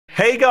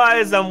Hey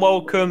guys, and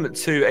welcome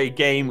to a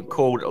game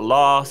called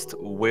Last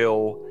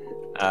Will.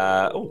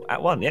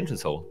 At one, the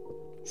entrance hall.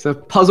 It's a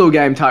puzzle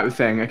game type of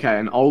thing. Okay,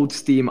 an old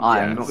Steam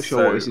Eye. I'm not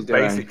sure what this is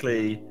doing.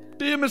 Basically,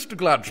 dear Mr.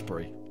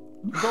 Gladsbury,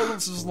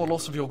 condolences on the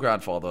loss of your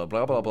grandfather.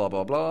 Blah blah blah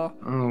blah blah.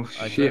 Oh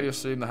I shit! do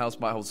assume the house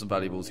might hold some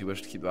valuables. You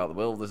wish to keep them out of the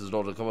will. This is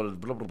not a common.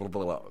 Blah blah blah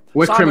blah.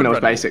 We're Simon criminals,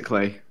 Reynolds.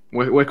 basically.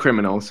 We're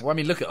criminals. Well, I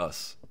mean, look at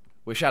us.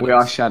 We're shadows. We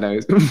are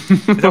shadows.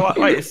 is that what,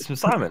 wait, it's from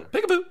Simon.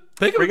 Peekaboo.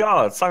 Peekaboo.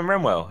 Regards, Simon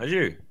Renwell, as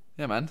you.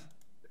 Yeah, man.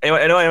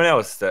 Anyone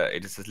else that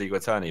it just says legal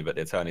attorney, but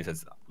the attorney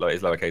says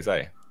it's lowercase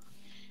a.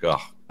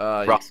 Ugh.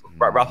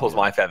 Ruffles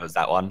my feathers,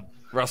 that one.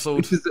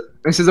 Rustled.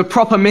 This is a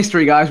proper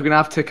mystery, guys. We're gonna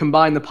have to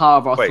combine the power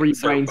of our three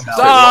brain cells.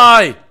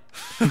 Die!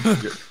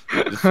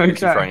 You're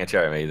throwing a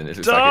chair at me, then it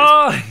looks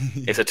Die! like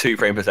it's a 2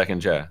 frame per second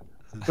chair.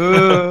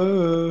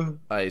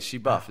 Hey, is she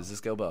buff? Is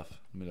this girl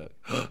buff? Let me look.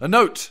 A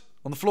note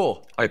on the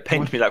floor. Oh,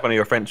 paint me like one of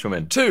your French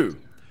women. 2.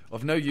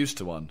 Of no use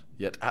to one,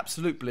 yet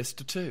absolute bliss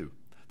to 2.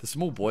 The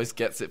small boy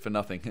gets it for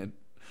nothing, and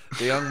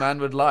the young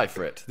man would lie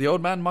for it. The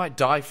old man might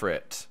die for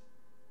it.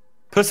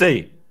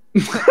 Pussy!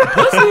 Pussy!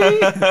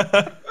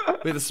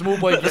 Wait, the small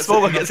boy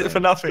gets it for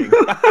nothing.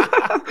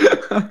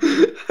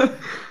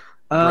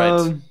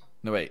 Bread.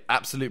 No, wait.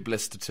 Absolute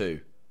bliss to 2.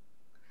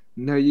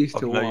 No use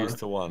to one. No use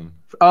to one.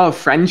 Oh,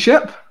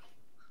 friendship?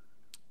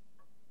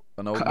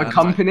 An old A man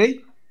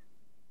company?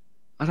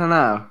 I don't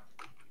know.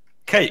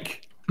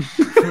 Cake.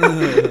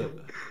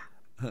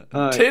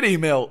 Titty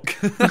milk.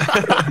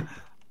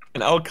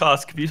 An old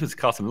computer to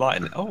cast some light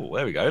in it. Oh,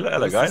 there we go.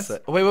 Hello, guys.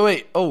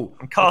 Wait. Oh,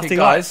 I'm casting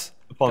guys.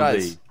 Upon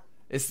thee.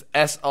 It's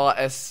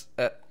SRST.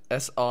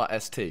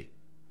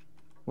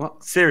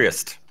 What?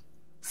 Serious.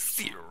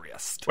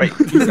 Wait,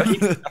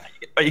 you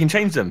can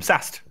change them.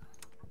 Sast.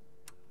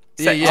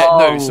 Yeah. Oh.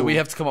 No, so we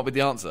have to come up with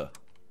the answer.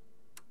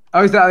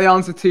 Oh, is that the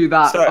answer to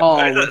that?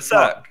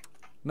 Circ.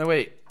 No,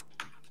 wait.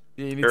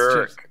 Yeah, you need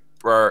to choose.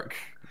 Work.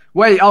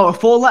 Wait, a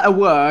 4-letter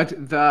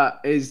word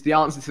that is the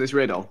answer to this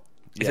riddle.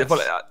 Is that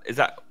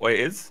what it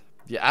is?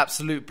 Yeah,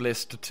 absolute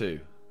bliss to 2.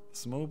 The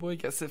small boy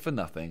gets it for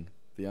nothing.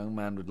 The young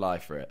man would lie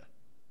for it.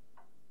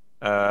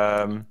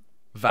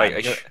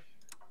 Vanish.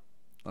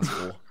 That's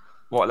 4.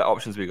 What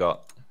options we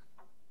got?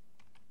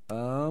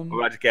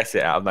 We'll have to guess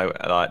it out of nowhere.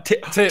 Like,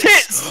 Tits!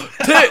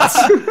 Tits!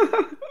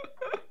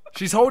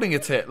 She's holding a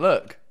tit,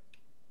 look.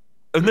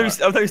 Of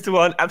those to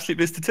one, absolute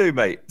bliss to 2,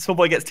 mate. Small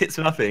boy gets tits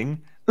for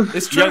nothing.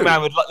 It's true. The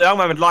young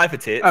man would lie for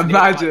tits.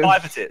 Imagine. Lie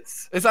for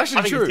tits. It's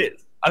actually true.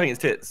 I think it's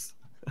tits.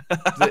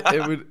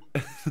 it would.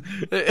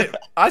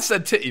 I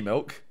said titty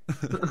milk.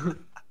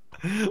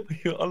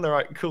 You're on the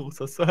right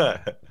course, I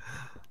swear.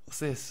 What's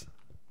this?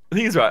 I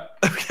think he's right.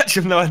 I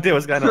actually have no idea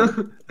what's going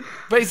on.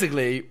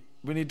 Basically,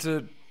 we need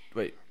to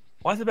wait.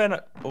 Why is the bear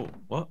not? Oh,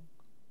 what?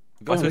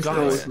 This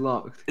door is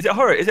locked. Is it a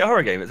horror? Is it a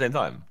horror game at the same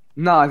time?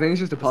 No, I think it's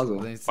just a puzzle.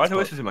 Why is there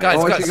whispers in my Guys,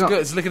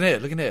 look in here.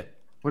 Look in here.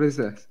 What is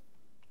this?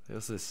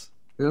 What's this?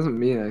 It doesn't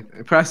mean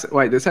anything.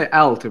 Wait, they say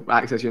L to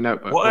access your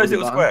notebook. What are those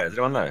little squares? Does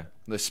anyone know?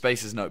 The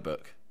spaces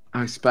notebook.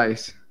 Oh,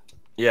 space.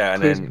 Yeah,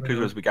 and then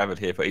Kuzmas we gathered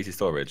here for easy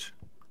storage.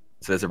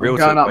 So there's a real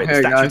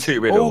statue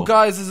 2 riddle. Oh,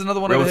 guys, there's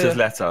another one over here. Realtor's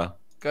letter.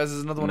 Guys,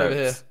 there's another one over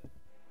here.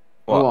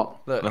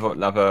 What? Look.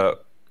 Another.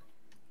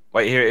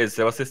 Wait, here it is.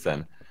 So what's this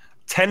then?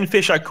 10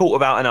 fish I caught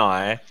without an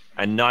eye,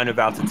 and 9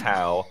 without a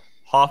tail.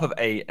 Half of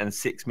 8 and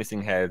 6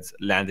 missing heads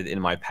landed in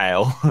my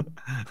pail.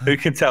 Who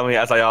can tell me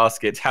as I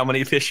ask it how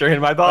many fish are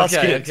in my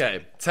basket?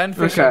 Okay. 10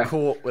 fish are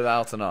caught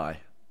without an eye.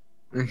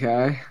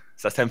 Okay.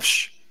 So that's 10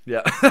 fish.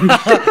 Yeah.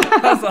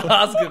 That's what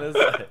I was gonna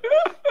say.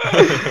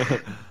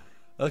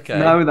 Okay.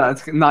 No,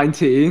 that's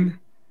 19.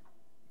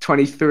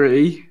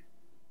 23.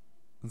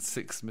 And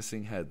 6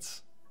 missing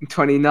heads.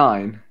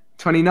 29.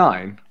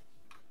 29.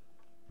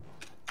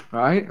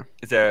 Right?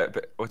 Is there?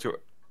 What's your?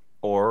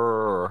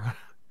 Or.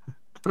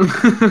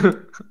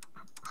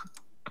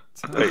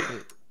 Wait.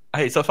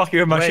 Hey, so fuck you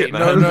with my shit,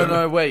 man.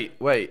 No, wait.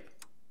 What?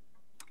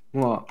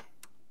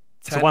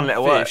 It's a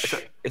 1-letter word.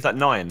 Is that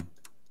 9?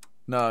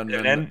 No.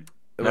 Then?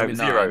 It No, would be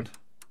 0.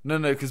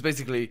 9. No, because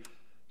basically,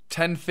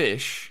 10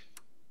 fish.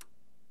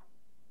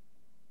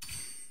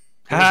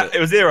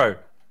 It was 0.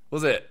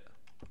 Was it?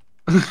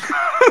 It's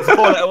a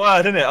 4-letter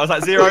word, isn't it? I was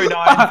like 0, 9.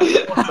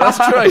 That's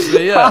true,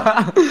 actually,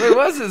 yeah. Wait,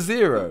 why is it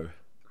 0?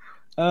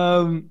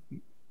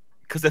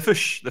 Because they're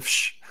fish. The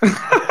fish.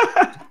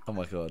 Oh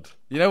my god.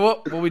 You know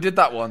what? Well, we did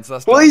that one, so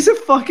that's Well, done. he's a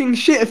fucking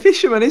shit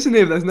fisherman, isn't he?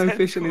 If there's no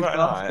fish in his Right,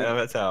 basket.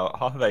 that's out.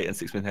 Half of 8 and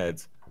 6 missing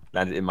heads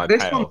landed in my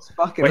This pail. one's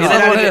fucking Wait,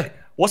 hard.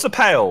 what's a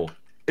pail?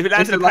 If it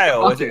lands in a Like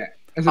pail, is it? bucket.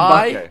 It's a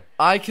bucket.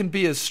 I can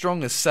be as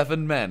strong as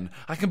 7 men.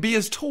 I can be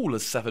as tall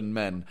as 7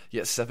 men.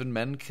 Yet 7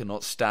 men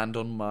cannot stand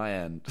on my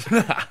end.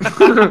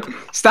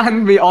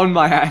 Stand me on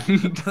my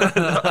hand.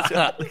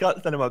 I can't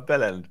stand on my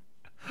bell end.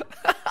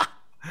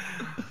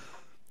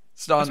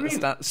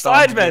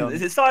 Sidemen.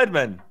 Is it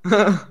Sidemen?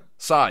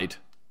 Side.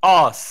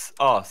 Arse.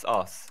 What?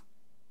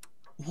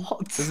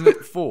 Isn't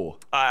it 4?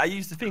 I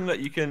used to think that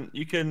you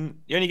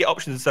only get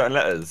options in certain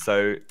letters.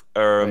 So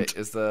Wait,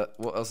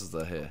 what else is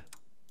there here?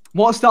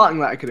 What starting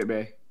letter could it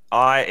be?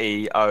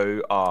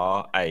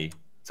 I-E-O-R-A.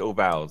 It's all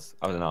vowels.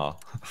 Other than R.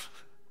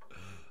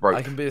 Rope.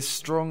 I can be as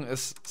strong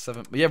as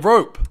 7. Yeah,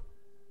 rope.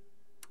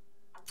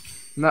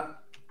 No.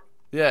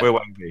 Yeah. We're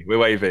wavy. We're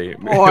wavy.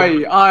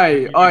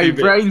 Oi,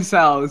 brain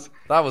cells.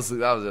 That was a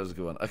good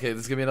one. Okay,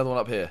 there's gonna be another one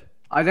up here.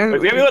 I don't.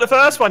 Wait, we haven't got the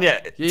first one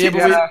yet. Yeah,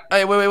 but Yeah.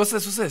 hey, wait, what's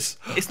this? What's this?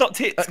 It's not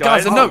tits,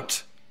 Guys, guys. a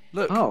note.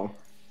 Look. Oh.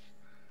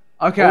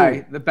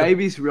 Okay, the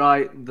baby's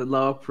right, the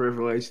lower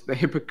privilege, the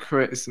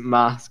hypocrite's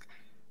mask,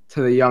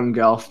 to the young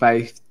girl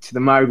faith, to the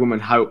married woman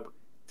hope,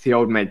 to the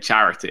old maid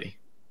charity.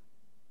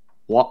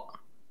 What?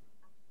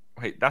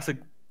 Wait, that's a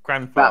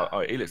grandfather.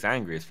 Oh, he looks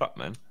angry as fuck,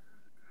 man.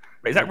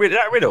 Wait, is that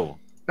riddle?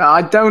 No,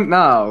 I don't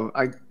know.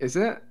 Is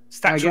it?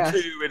 Statue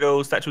 2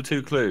 riddle, statue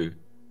 2 clue.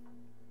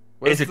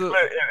 Where's It's a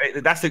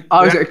clue. That's a.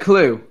 Oh, is it a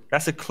clue?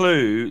 That's a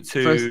clue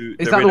to.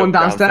 Is that the one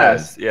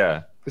downstairs?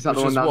 Yeah. Is that Which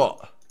the one was downstairs?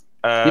 what?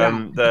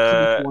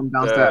 The one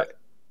downstairs.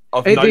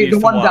 Of Hey, no the use to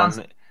one one,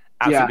 downstairs.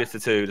 absolute Yeah. use to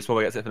 2. The small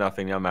boy gets it for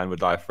nothing. The young man would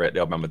die for it.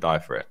 The old man would die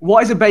for it.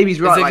 What is a baby's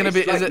right? Is it Like, gonna be?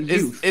 it's like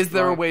youth, Is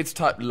there a right? way to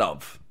type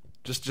love?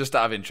 Just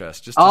out of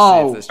interest, just to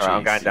Oh. see if there's cheese. Alright,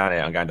 I'm going down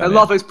here. I'm going The down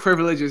love is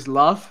privilege is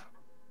love.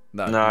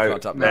 No, you No,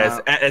 can't type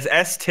love. there's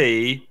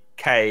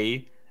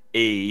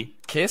STKE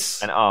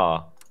Kiss. and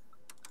R.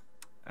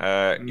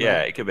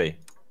 Yeah, it could be.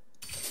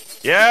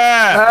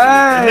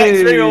 Yeah! The Hey!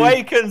 next ring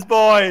awakens,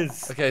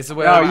 boys! Okay, so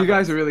where? Oh, you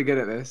guys are really good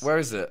at this. Where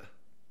is it?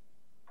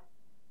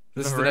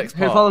 This is the Ring? next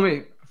Here, part. follow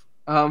me.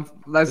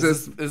 There's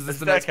Is this. this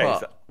The the next staircase.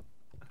 part?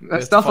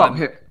 There's to stuff up find-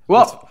 here.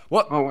 What?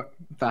 What? Oh, what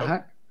the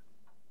heck?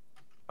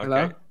 Hello?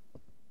 Okay.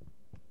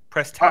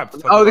 Press tab. to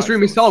turn Oh, the this lights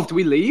room is on. solved. Do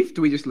we leave?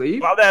 Do we just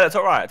leave? Well, there, that's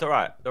alright. It's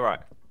alright. Alright.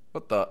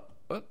 What the?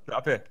 What?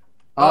 Up here.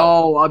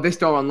 This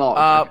door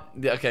unlocked.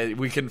 Yeah. Okay,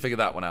 we can figure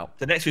that one out.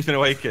 The next room's been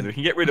awakened. We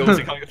can get rid of all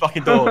the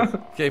fucking doors.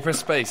 Okay, press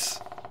space.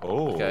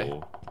 Oh. Okay,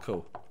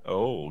 cool.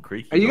 Oh,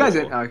 creaky. Are you guys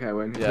door. in? Okay,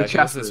 we're in. Yeah. The Okay, what's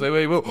chess this?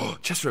 room.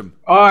 Wait. Chess room.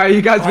 Oh,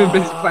 you guys have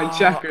been busy playing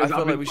checkers. I feel I've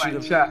like been we playing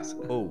should've- chess.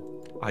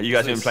 Oh. Oh, you guys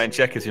have been this? playing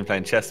checkers, you've been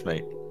playing chess,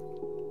 mate.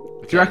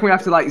 Do you reckon we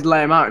have to like lay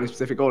them out in a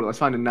specific order? Let's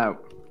find a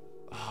note.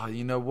 Oh,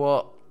 you know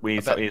what? We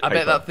need I we need bet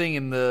paper. that thing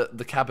in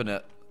the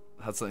cabinet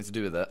had something to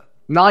do with it.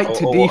 Knight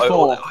to D4.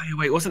 Oh,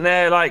 wait, wasn't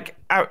there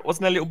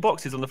little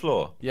boxes on the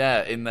floor?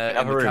 Yeah, in the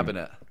other room.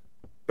 cabinet.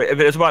 But it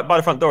was by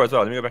the front door as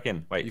well. Let me go back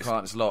in. Wait. You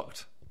can't. It's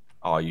locked.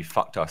 Oh, you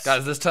fucked us.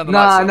 Guys, let's turn the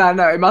lights on.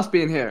 No. It must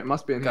be in here. It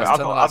must be in here. Guys, I've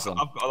turn the got, lights I've, on.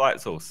 I've got a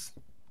light source.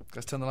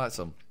 Let's turn the lights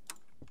on.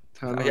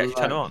 Turn Oh, the yeah, actually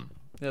turn it light. on.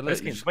 Yeah, look.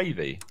 Let's get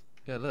wavy.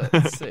 Yeah, look.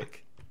 It's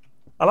sick.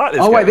 I like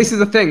this. Oh wait, game. this is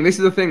the thing. This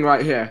is the thing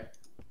right here.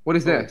 What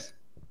is this?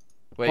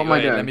 Wait, What am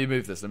I doing? let me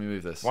move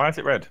this. Why is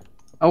it red?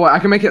 Oh wait, I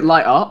can make it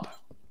light up.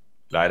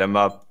 Light them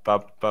up.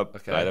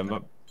 Okay. Light them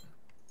up.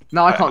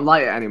 No, I can't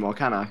light it anymore,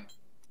 can I?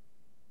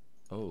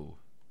 Oh.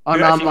 Oh You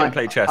no, actually can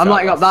play chess I'm out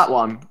lighting up of us. that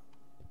one.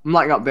 I'm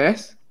lighting up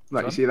this.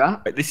 Look, you Fun. see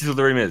that? Wait, this is all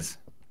the room is.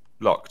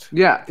 Locked.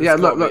 Yeah, There's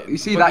look, gotta look. be- You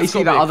see but that? You there's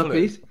see gotta that be a other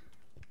clue. piece?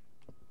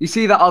 You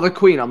see that other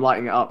queen? I'm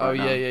lighting it up. Oh right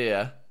now.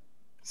 yeah.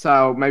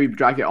 So maybe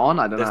drag it on.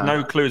 I don't There's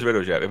know. no clues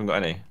riddles yet. We haven't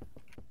got any.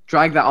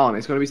 Drag that on.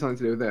 It's got to be something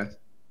to do with this.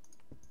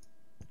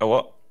 Oh,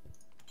 what?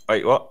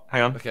 Wait, what?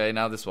 Hang on. Okay,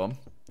 now this one.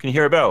 Can you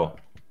hear a bell?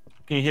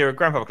 Can you hear a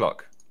grandfather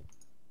clock?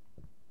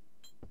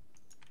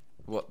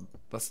 What?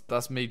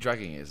 That's me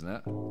dragging it, isn't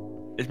it?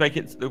 It's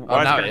making. Oh,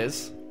 Why now is it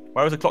is.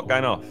 Why was the clock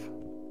going off?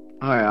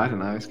 Oh yeah, I don't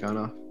know. It's going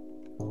off.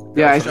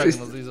 Yeah, It's dragging it's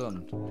all these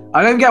on.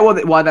 I don't get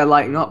why they're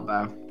lighting up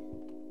though.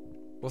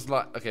 What's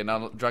like? Okay,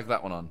 now drag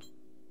that one on.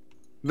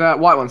 The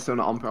white one's still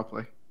not on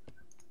properly.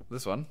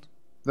 This one.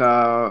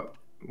 The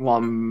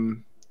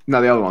one,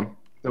 no, the other one.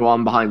 The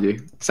one behind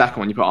you. Second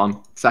one you put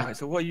on. Second. Right,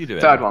 so what are you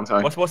doing? Third one,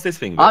 sorry. What's this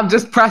thing? I'm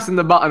just pressing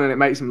the button and it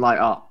makes them light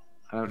up.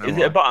 I don't know. Is why.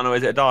 it a button or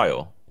is it a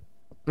dial?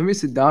 Let me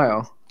see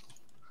dial.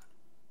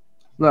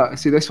 Look,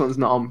 see this one's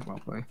not on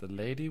properly. The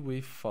lady we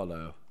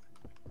follow.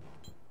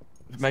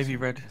 Maybe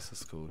red. This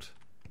is called.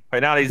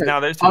 Wait, now these Okay. now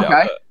those two.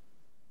 Okay.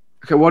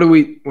 Okay,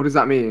 what does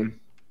that mean?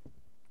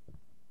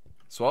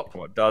 Swap.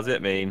 What does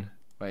it mean?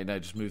 Wait, no,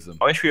 just move them.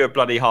 I wish we were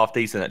bloody half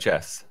decent at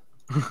chess.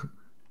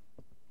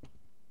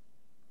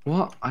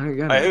 What? I don't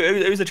get Hey,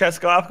 it. who's the chess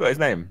guy? I forgot his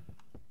name.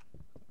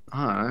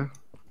 I don't know.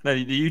 No,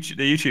 the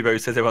YouTuber who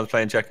says everyone's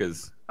playing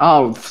checkers.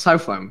 Oh,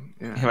 SoFlo.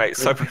 Yeah. Wait,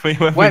 so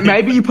Wait,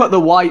 maybe you put the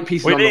white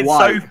pieces we on the need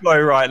white.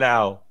 SoFlo right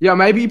now. Yeah,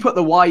 maybe you put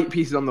the white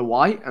pieces on the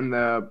white and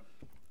the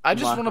I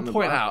just black want on to the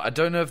point black. out. I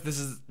don't know if this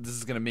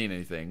is going to mean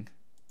anything,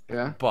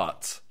 yeah.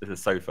 but This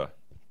is sofa.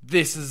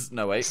 this is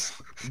no wait.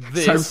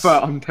 This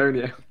SoFlo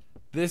Antonio.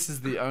 this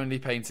is the only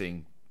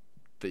painting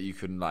that you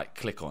can like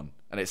click on,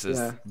 and it says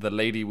Yeah. the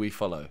lady we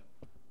follow.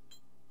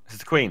 This is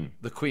the Queen.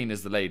 The queen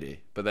is the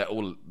lady, but they're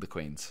all the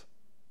queens.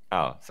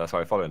 Oh, so that's why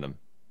we're following them.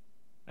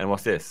 And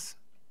what's this?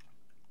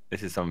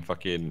 This is some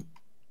fucking.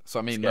 So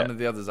I mean, Scare. none of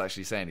the others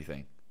actually say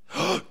anything.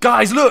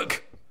 Guys,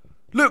 look!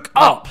 Look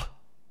up!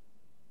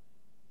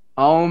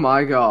 Oh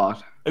my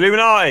god.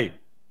 Illuminati!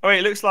 Oh, wait,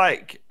 it looks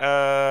like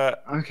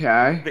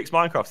Okay. Vic's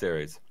Minecraft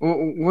series.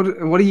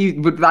 What do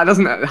you? But that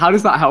doesn't. How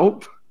does that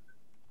help?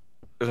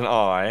 There's an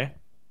eye.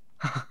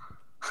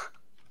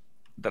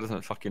 That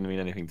doesn't fucking mean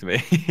anything to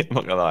me. I'm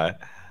not gonna lie.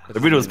 The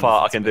riddles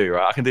part I can do,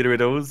 right? I can do the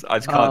riddles. I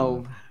just can't.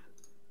 Oh.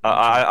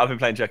 I've been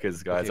playing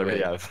checkers, guys. Okay, I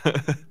really wait.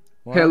 have.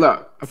 Here,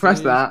 look. I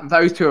pressed three, that.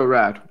 Those two are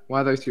red.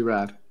 Why are those two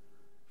red?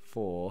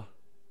 4,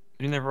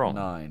 You're never wrong.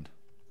 9.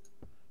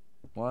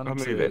 1, I'll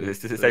 2, move it.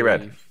 Does it 3, stay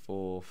red?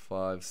 4,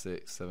 5,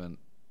 6, 7,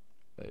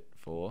 8,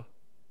 4.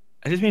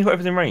 It just means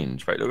whatever's in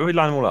range, right? Look, we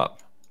line them all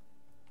up.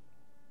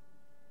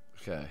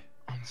 Okay.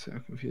 I'm so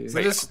confused.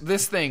 So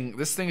this thing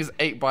is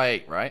 8 by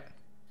 8, right?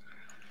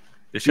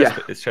 It's Yeah.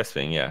 chest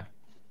thing, yeah.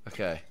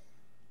 Okay.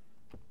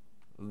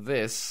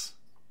 This.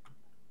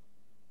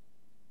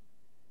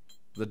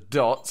 The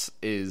dot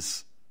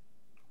is.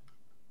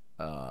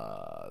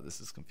 This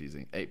is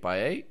confusing. 8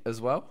 by 8 as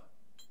well.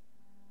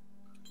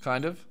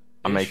 Kind of.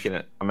 I'm making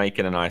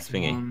a nice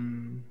thingy.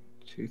 1,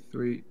 2,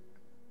 3.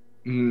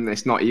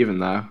 It's not even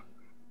though.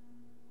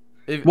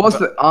 If, What's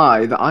but the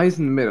eye? The eye's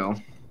in the middle.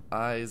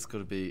 Eye's got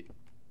to be.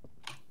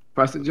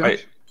 Press it, Josh.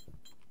 Wait.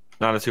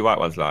 None of the two white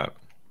ones like.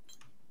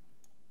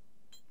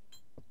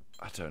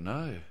 I don't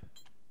know.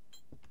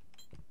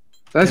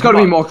 There's got to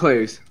be more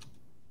clues.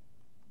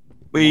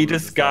 We What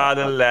just was got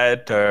that? a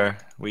letter.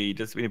 We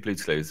need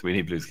blues clues. We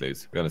need blues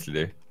clues. We honestly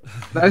do.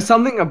 There's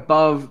something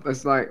above.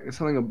 There's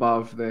something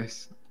above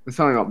this. There's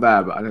something up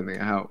there, but I don't think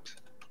it helped.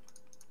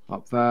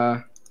 Up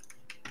there.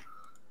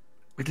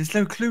 Wait, there's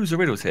no clues or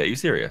riddles here. Are you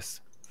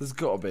serious? There's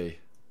got to be.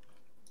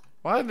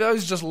 Why are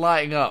those just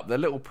lighting up? They're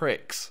little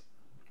pricks.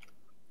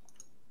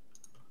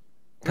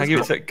 Can I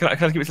give it to? Can I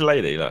give it to the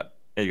lady? Like,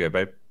 here you go,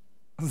 babe.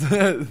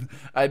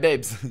 Hey,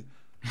 babes.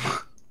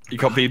 You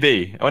got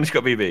BB. I wonder if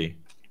you got BB.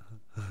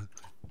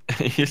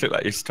 You look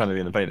like you're just trying to be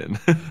in the painting.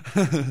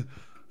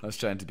 I was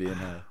trying to be in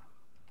her.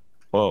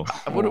 Whoa.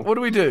 What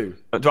do we do?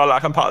 Do I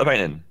like I'm part of the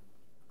painting?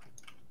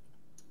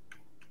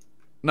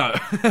 No.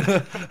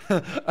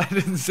 I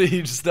didn't see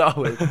you to start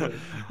with.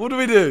 What do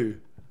we do?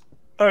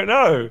 Oh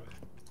no.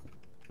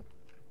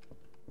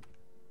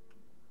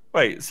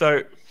 Wait,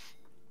 so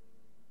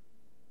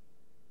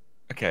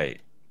okay.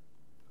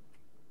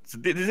 So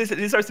this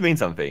is supposed to mean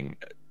something.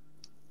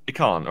 It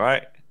can't,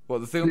 right?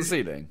 What, the thing on the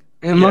ceiling?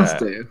 It must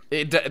do.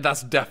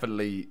 That's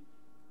definitely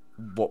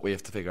what we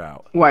have to figure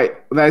out. Wait,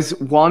 there's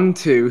 1,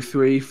 2,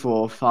 3,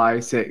 4,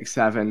 5, 6,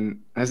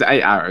 7. There's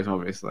 8 arrows,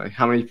 obviously.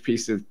 How many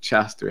pieces of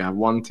chest do we have?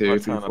 1, 2,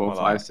 3, 4,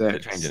 5,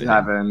 6,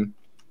 7.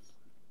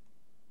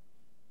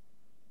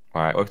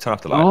 All right, we'll turn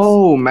off the lights.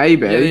 Oh,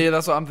 maybe. Yeah,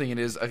 that's what I'm thinking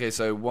is, okay,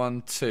 so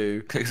 1,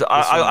 2. So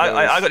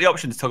I got the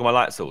option to toggle my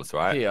light source,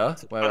 right? Here,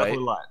 So wait, turn off wait. all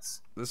the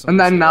lights. This And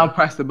one's then now here.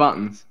 press the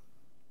buttons.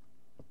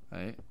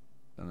 Right,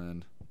 and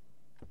then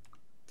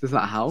Does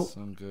that help? this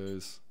one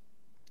goes.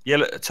 Yeah,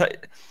 look,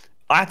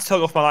 I had to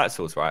toggle off my light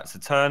source, right? So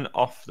turn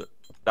off that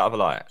other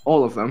light.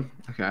 All of them.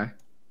 Okay.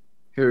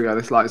 Here we go.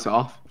 This light's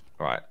off.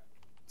 Right.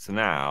 So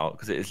now,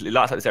 because it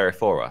lights up this area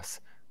for us.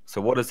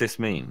 So what does this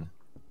mean?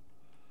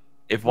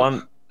 If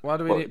one, Why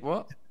do we need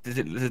what? does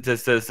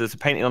a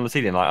painting on the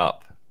ceiling light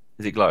up?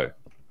 Does it glow? You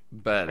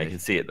Barely. can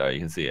see it though. You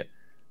can see it.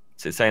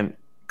 So it's saying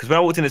because when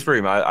I walked in this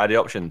room, I had the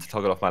option to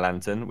toggle off my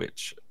lantern,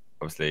 which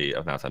obviously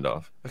I've now turned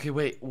off. Okay,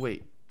 wait.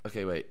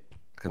 Okay, wait.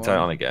 I can turn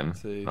it on again.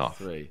 2, Off.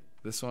 3.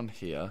 This one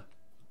here.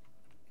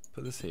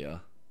 Put this here.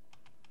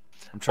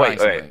 I'm trying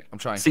something. I'm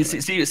trying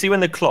something. See when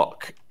the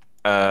clock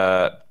made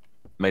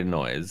a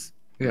noise.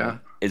 Yeah.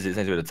 Is it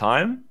saying to do with the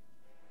time?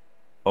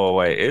 Or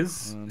wait,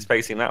 is Um, it's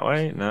facing that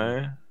way?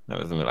 No, that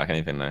doesn't look like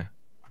anything though.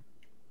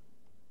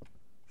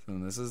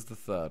 And this is the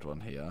third one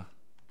here.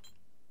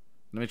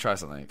 Let me try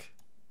something.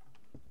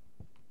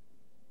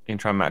 You can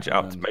try and match it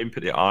up. Maybe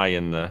put the eye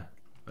in the.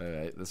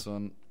 Wait, this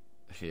one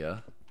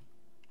here.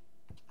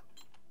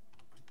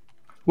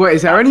 Wait,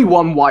 is there only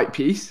one white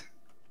piece?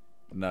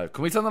 No.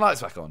 Can we turn the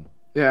lights back on?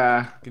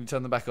 Yeah. Can you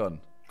turn them back on?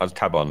 I'll just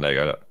tab on. There you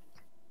go. Look.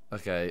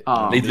 Okay.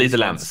 Oh. Leave these the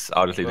ones- lamps.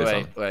 I'll just leave this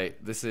on.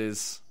 Wait. This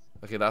is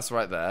okay. That's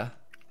right there.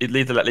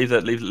 Leave the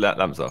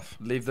lamps off.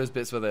 Leave those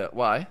bits where they are.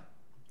 Why?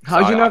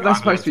 How do you know if I'm that's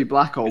supposed to be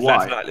black or Is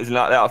white? it lit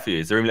out for you?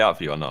 Is the room lit out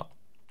for you or not?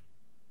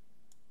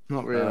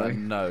 Not really.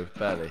 No,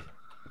 barely.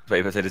 But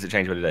if I say, does it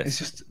change what it is? It's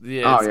just.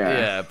 Yeah, Oh, yeah.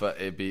 yeah, but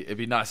it'd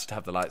be nice to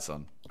have the lights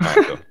on.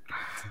 Alright, cool.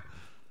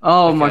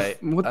 Oh Okay,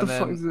 my! What the and fuck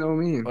then- does it all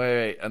mean?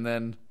 Wait, and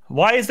then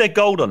Why is there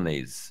gold on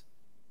these?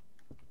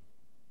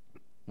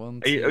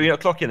 1, Are you 2. not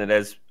clocking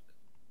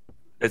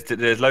that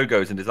there's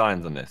logos and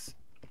designs on this?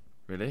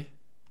 Really?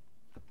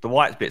 The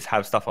white bits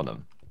have stuff on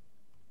them.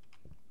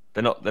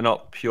 They're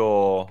not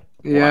pure.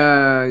 White.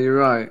 Yeah, you're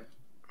right.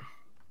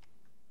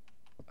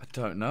 I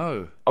don't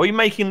know. Are we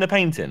making the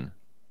painting?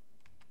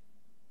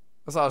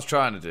 That's what I was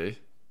trying to do.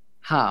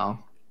 How?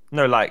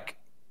 No, like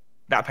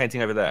that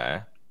painting over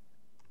there.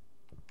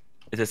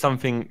 Is there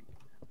something?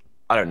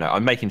 I don't know.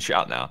 I'm making shit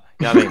up now.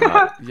 You know what I mean?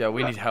 Like, Yeah,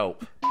 we need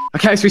help.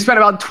 Okay, so we spent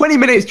about 20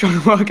 minutes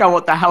trying to work out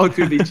what the hell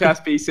 2D chess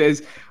piece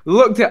is.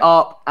 Looked it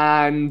up,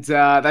 and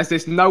there's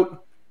this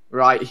note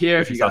right here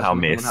if you guys somehow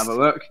want to missed. have a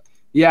look.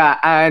 Yeah,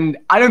 and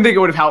I don't think it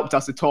would have helped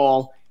us at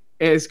all.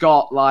 It's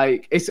got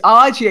like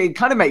actually it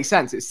kind of makes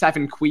sense. It's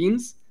 7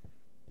 queens,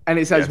 and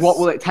it says Yes. what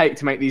will it take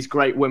to make these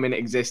great women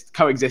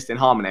coexist in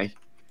harmony.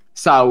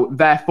 So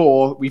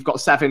therefore, we've got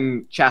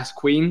 7 chess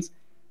queens,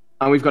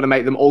 and we've got to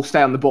make them all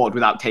stay on the board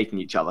without taking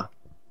each other.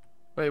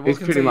 Wait, what It's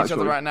can pretty see much each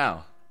other what- right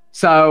now?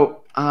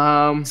 So,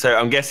 So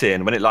I'm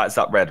guessing when it lights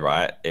up red,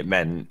 right? It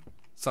meant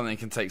Something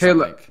can take here,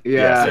 something. look, yeah.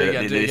 yeah. So Do it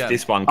again, do it again.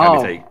 this one can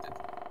Oh. be taken.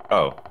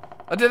 Oh.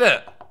 I did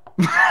it.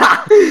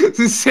 This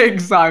is sick,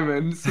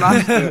 Simon.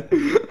 Smashed it.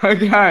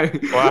 Okay.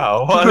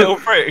 Wow, what a little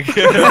prick. You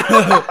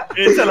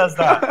didn't tell us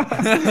that.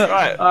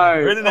 Right,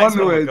 Alright, we're in the next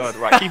one. Oh my onwards. god,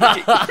 right, keep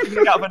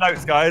looking out for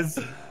notes, guys.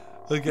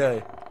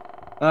 Okay.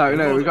 Oh no,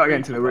 What we was got to it get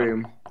into the about?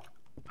 room.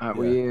 Alright,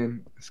 Yeah. we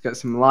in. Let's get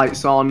some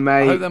lights on,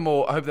 I mate. hope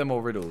they're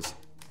more riddles.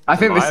 I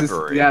think this is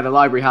library. the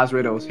library has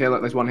riddles. Here,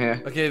 look, there's one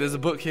here. Okay, there's a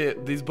book here.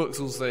 These books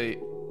all say.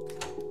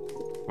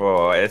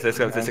 Whoa, let's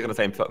go on the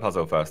same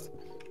puzzle first.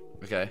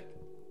 Okay.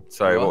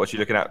 So, What? what was you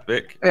looking at,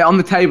 Vic? Yeah, on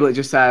the table it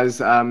just says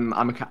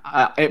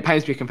it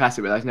pains to be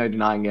competitive, but there's no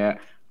denying it.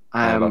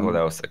 I thought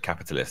that was a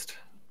capitalist.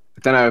 I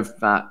don't know if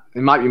that.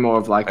 It might be more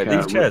of like. Hey,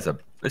 these chairs are.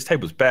 This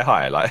table's bare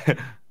high. Like,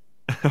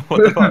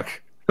 what the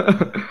fuck?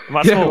 Am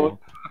I Yeah, small?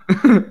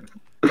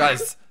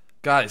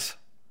 Guys.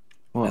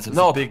 What?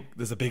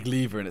 There's a big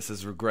lever and it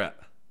says regret.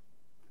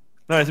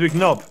 No, it's a big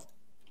knob.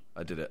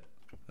 I did it.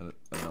 I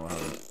don't know how.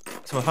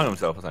 Someone hung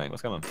himself or something.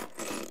 What's going on?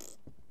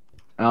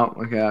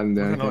 Oh, okay, I'm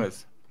doing What's the it.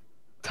 noise?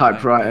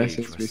 Typewriter Page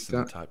seems to be rests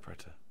on the stuck.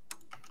 typewriter.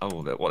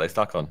 Oh, what they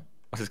stuck on?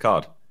 What's his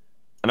card?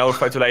 An old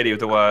photo lady with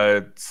the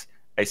words,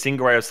 "A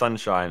single ray of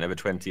sunshine over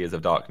 20 years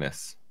of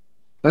darkness."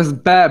 There's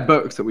bare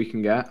books that we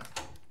can get.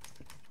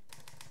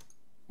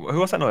 Who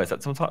was that noise? Is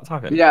that someone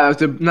typing? Yeah,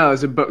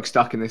 there's a book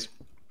stuck in this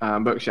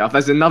bookshelf.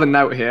 There's another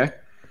note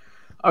here.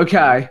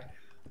 Okay,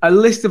 a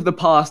list of the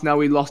past now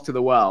we lost to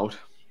the world.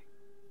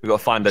 We've got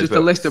to find those Just books.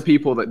 a list of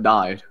people that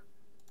died.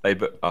 Oh.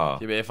 Yeah,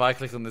 but if I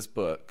click on this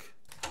book,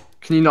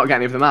 Can you not get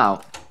any of them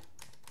out?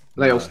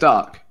 They all No.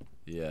 stuck.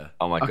 yeah.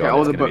 Oh my Okay, god,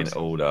 all it's the going to be books.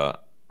 in order.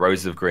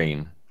 Roses of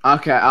Green.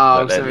 Okay.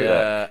 Oh, But so then-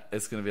 Yeah,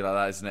 it's gonna be like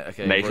that, isn't it?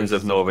 Okay. Nations Roses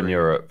of Northern Green.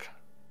 Europe.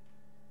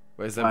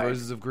 Where's there Right.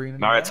 Roses of Green?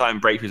 anywhere? Maritime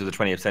breakthroughs of the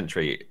 20th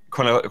century.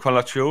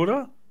 Chronological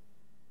order?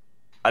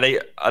 Are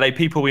they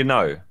people we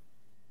know?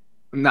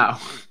 no.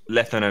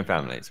 Left unknown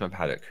family. Samantha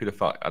Haddock. Who the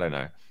fuck? I don't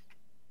know.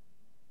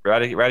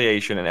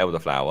 Radiation and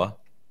elderflower.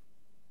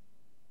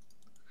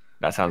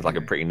 That sounds like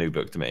a pretty new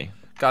book to me.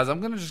 Guys,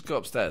 I'm gonna just go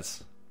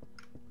upstairs.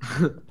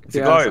 It's a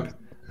Yeah, globe. sounds-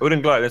 It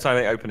wouldn't globe. There's no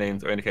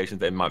openings or indications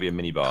that it might be a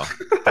mini bar.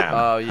 Damn.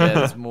 Oh yeah,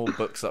 there's more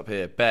books up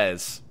here.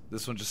 Bears.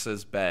 This one just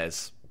says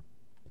bears.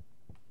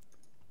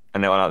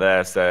 And that one up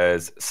there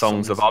says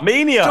Songs of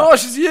Armenia.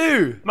 Josh, it's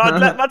you my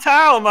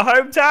town, my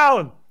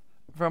hometown.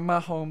 from my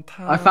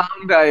hometown. I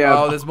found a.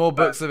 Oh, there's more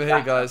books over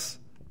here, guys.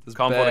 There's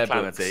Calm for bear the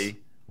Calamity,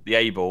 books. the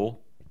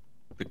Able,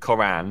 the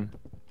Quran,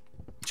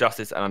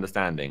 Justice and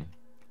Understanding,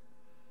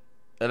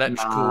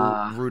 Electrical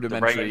Nah. the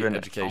rudimentary Raven.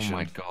 education. Oh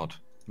my god.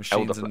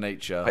 Machines Elderflower. and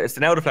nature. It's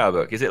an elderflower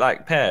book. Is it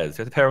like pairs?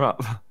 You have to pair them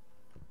up.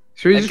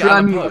 Should we Edgar just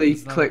Allan Poe, randomly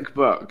isn't it? click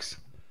books?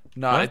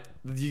 No, What?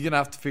 you're gonna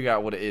have to figure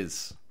out what it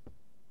is.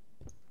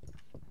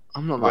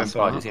 I'm not When that it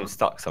smart. seems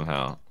stuck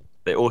somehow.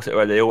 They all seem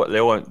So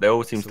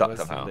stuck where's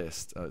somehow. the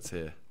list? Oh, it's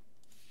here.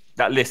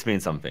 That list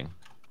means something.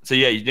 So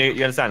yeah,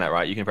 you understand that,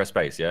 right? You can press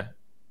space, yeah.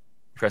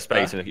 Press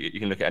space and you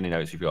can look at any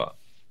notes you've got.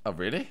 Oh,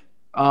 really?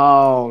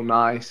 Oh,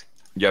 nice.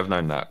 You have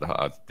known that.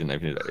 I didn't know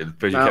if you knew that.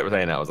 Because you No. kept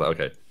saying that, I was like,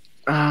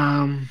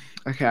 okay.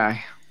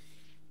 Okay.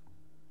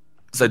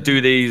 So do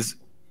these.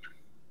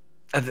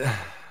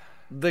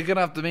 They're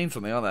gonna have to mean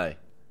something, aren't they?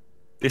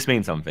 This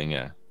means something,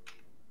 yeah.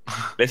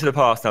 List of the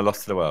past, now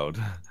lost to the world.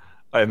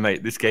 Oh,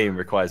 mate, this game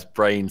requires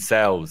brain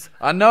cells.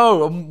 I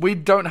know, and we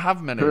don't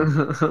have many.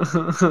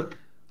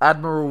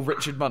 Admiral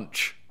Richard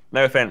Munch.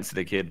 No offense to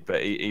the kid,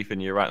 but Ethan,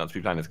 you're right not to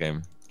be playing this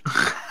game.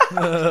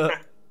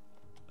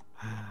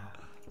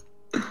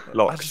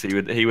 Locks, he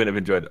wouldn't have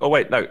enjoyed it. Oh,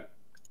 wait, no.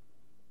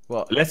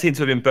 What? Less seem to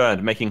have been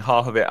burned, making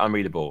half of it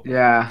unreadable.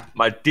 Yeah.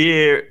 My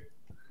dear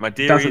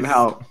Doesn't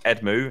help.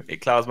 Edmu, it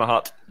clouds my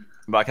heart.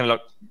 But I can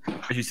look,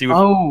 as you see with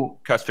Oh,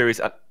 Curse Furious,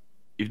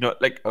 you've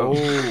not, like,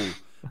 Oh,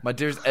 my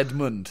dearest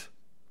Edmund.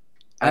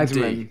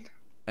 Edmund.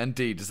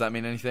 ND, does that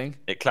mean anything?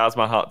 it clouds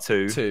my heart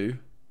too. Two.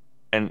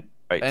 And,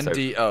 wait, so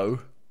NDO.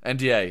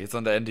 NDA. It's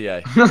under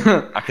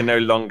NDA. I can no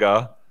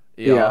longer,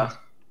 Yeah.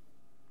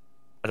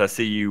 as I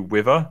see you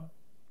wither.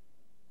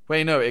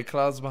 Wait, no, it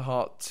clouds my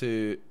heart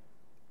to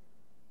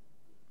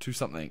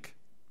something.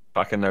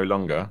 But I can no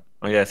longer.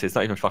 Oh, yes, it's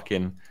not even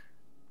fucking.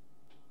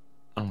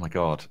 Oh my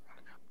god.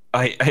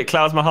 It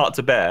clouds my heart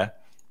to bear.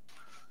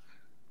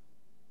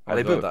 Are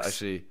they Oh God, books? that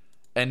actually.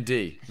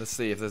 ND. Let's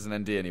see if there's an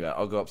ND anywhere.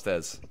 I'll go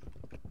upstairs.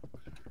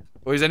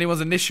 Or is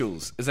anyone's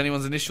initials? Is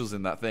anyone's initials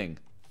in that thing?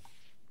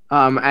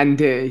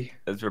 ND.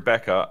 There's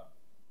Rebecca.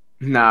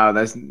 No,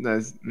 there's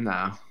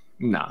no.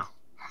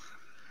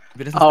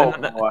 But it doesn't Oh,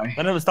 none boy.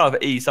 of them start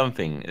with E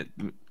something.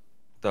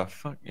 The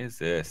fuck is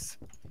this?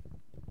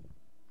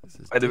 This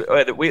is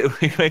We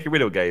can make a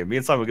riddle game. Me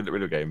and Simon are good at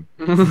riddle game.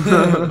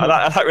 I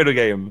like riddle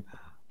game.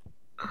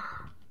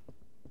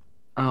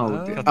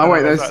 Oh, dear. I I don't Oh know wait,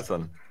 what there's that's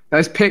on.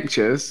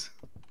 pictures.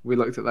 We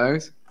looked at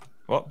those.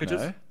 What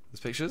pictures? No? There's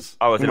pictures?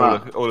 Oh, is it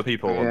Well, all the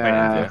people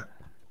yeah. paintings?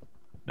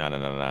 Yeah.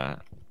 No.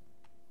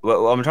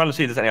 Well, I'm trying to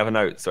see if there's any other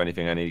notes or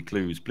anything. Any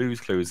clues?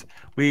 Clues.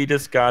 We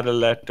just got a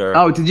letter.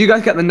 Oh, did you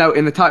guys get the note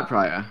in the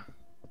typewriter?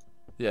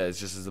 Yeah, it's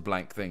just as a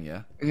blank thing,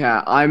 yeah?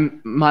 Yeah,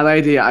 I'm my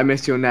lady. I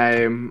miss your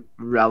name,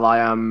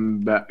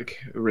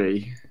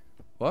 Reliambekri.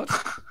 What?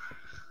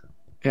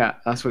 Yeah,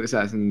 that's what it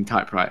says in the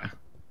typewriter.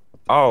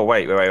 Oh,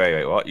 wait.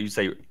 What? You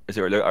say, is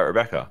it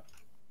Rebecca?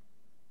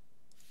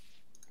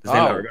 His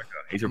name like Rebecca.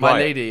 He's my replying.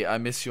 lady, I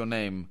miss your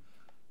name.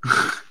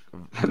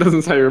 That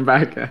doesn't say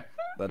Rebecca.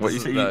 That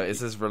it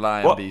says rely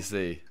on What?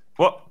 BC.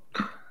 What?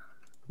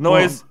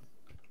 Noise.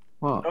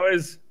 What?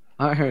 Noise.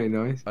 I don't hear any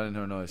noise. I didn't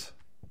hear a noise.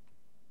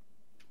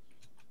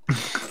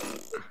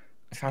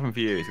 It's happening for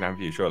you. It's gonna happen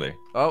for you, surely.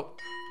 Oh,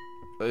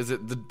 is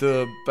it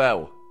the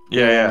bell?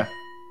 Yeah.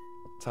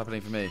 It's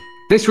happening for me.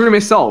 This room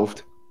is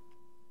solved.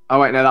 Oh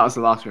wait, no, that was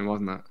the last room,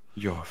 wasn't it?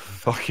 You're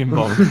fucking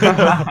mom.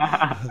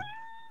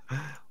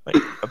 Wait,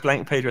 a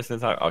blank page rest of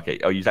the time. Okay.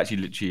 Oh, you're actually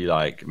literally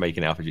like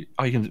making it up.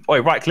 Oh, you can. Oh,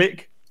 right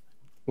click.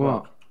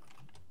 What?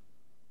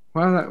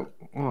 Why is that?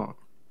 What?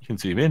 You can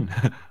zoom in.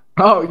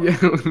 Oh yeah,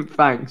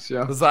 thanks,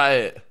 Joe. Was that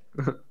it?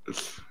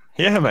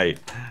 Yeah, mate.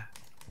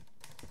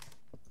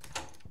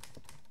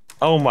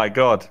 Oh my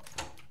god.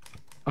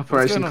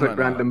 Operation on click right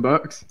now? random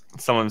books.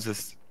 Someone's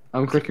just.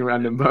 I'm clicking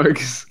random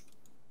books.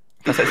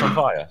 That set's on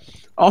fire.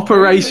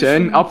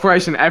 Operation,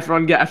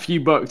 everyone get a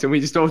few books, and we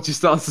just all just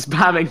start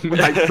spamming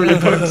like 3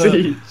 books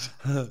each.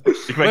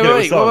 You can make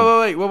it a song.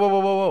 Wait,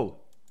 whoa.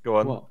 Go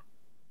on. What?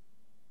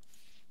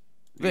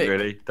 Vic,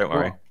 Really? Don't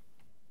worry. What?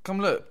 come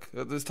look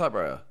at this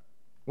typewriter.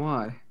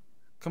 Why?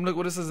 Come look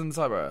what it says in the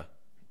typewriter.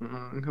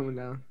 I'm coming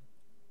down.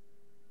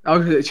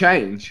 Oh, did it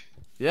change?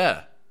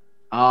 Yeah.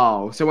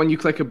 Oh, so when you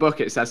click a book,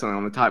 it says something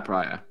on the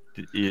typewriter.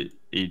 You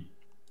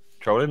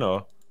trolling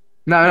or?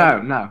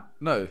 No.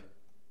 No.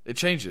 It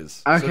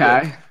changes. Okay.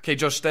 So look. Okay,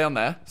 Josh, stay on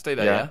there. Stay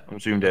there, yeah? I'm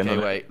zoomed in. Okay, on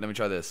it. wait. Let me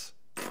try this.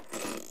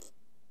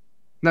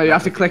 No, you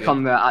have to click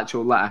on the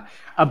actual letter.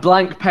 A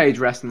blank page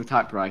rests in the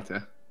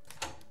typewriter.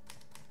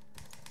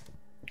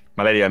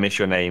 My lady, I miss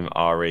your name.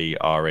 R-E.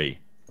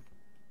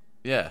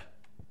 Yeah.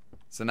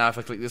 So now if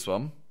I click this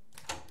one.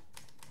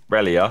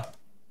 Relia.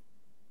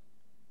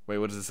 Wait,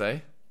 what does it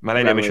say? My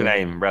lady, I miss your Relia.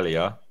 name.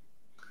 Relia.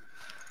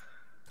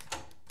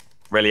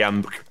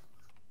 Reliam.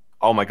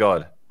 Oh my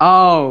god.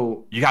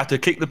 Oh. You have to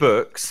click the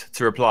books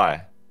to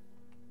reply.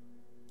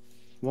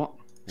 What?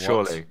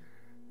 Surely.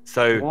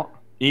 So What?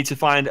 you need to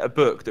find a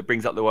book that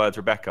brings up the words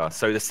Rebecca.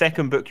 So the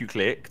second book you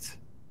clicked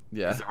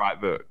Yeah. is the right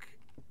book.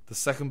 The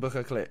second book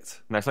I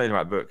clicked. No, it's not even the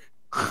right book.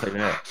 It's not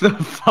even it.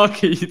 The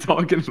fuck are you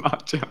talking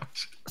about,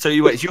 Josh? So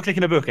you wait. So you're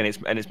clicking a book and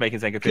it's making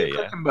something appear. Keep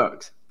Yeah. clicking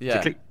books.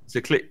 Yeah.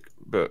 So click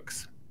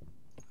books.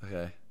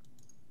 Okay.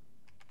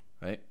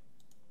 Wait.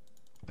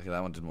 Okay,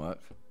 that one didn't work.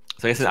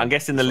 So I'm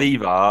guessing the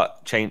lever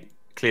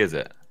clears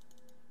it.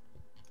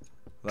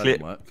 That Clear-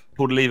 didn't work.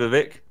 Pull the lever,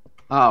 Vic.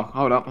 Oh,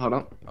 hold up. I'll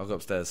go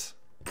upstairs.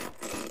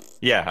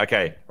 Yeah.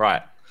 Okay.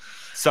 Right.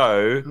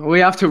 So We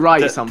have to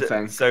write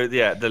something.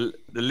 the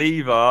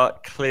lever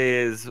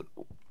clears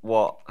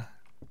what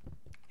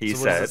he So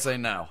what does said. it say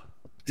now?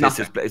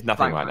 It's nothing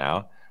Blank. right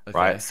now. Okay.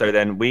 Right. So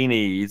then we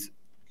need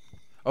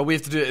Oh, we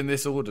have to do it in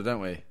this order,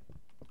 don't we?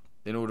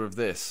 In order of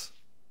this.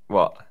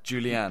 what?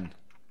 Julianne.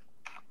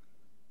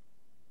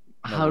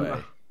 No How-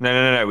 way.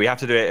 No. We have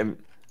to do it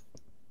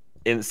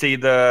in see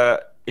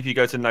if you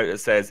go to note that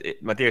says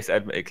my dearest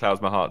Edmund, it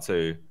clouds my heart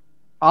too.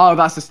 Oh,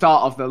 that's the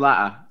start of the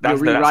letter. That's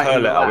You're her rewriting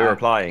the letter. We're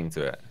replying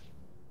to it.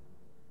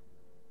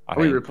 I Are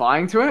we think.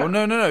 replying to it? Oh,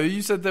 no.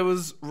 You said there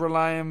was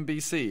Reliant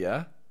BC,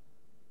 yeah?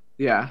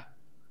 Yeah.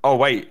 Oh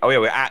wait. Oh yeah.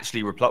 We're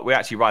actually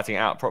writing it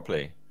out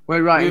properly.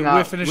 We're writing We're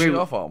out. finishing it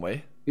off, aren't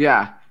we?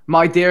 Yeah.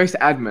 My dearest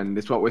Edmund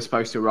is what we're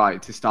supposed to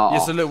write to start Yeah,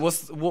 off. so look,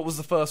 what was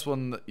the first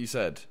one that you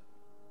said?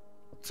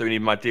 So we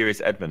need my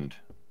dearest Edmund.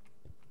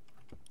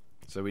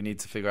 So we need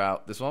to figure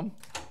out this one?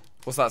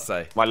 What's that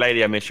say? My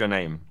lady, I miss your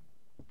name.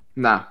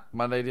 No.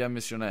 My lady, I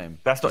miss your name.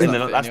 That's not Does in the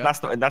that fit in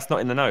your- that's not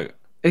in the note.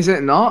 Is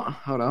it not?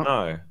 Hold on.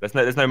 No,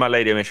 there's no my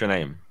lady, I miss your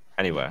name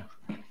anywhere.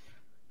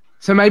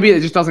 So maybe it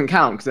just doesn't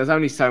count because there's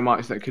only so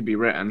much that could be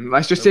written.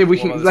 Let's just see if we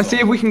what about can. this Let's see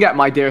one? if we can get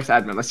my dearest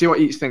Edmund. Let's see what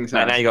each thing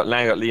says. Now you got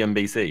Liam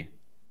BC.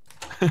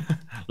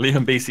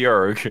 Liam BC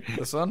Org.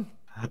 This one?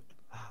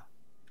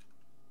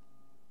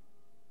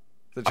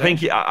 The I think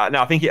change?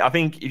 I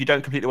think if you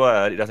don't complete the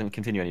word, it doesn't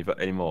continue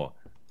anymore.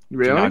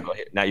 Really?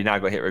 You now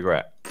got hit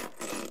regret.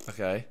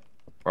 Okay.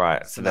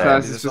 Right. So So then,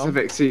 There's a this one?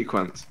 specific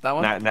sequence. That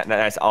one? now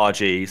that's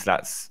RG, so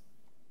that's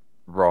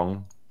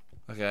wrong.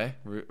 Okay.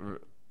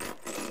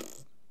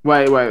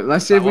 Wait.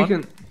 Let's see That if we one?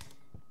 can.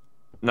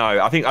 No,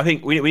 I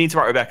think we need to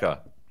write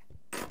Rebecca.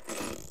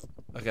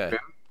 Okay.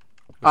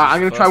 Alright, I'm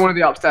gonna try one of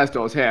the upstairs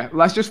doors here.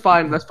 Let's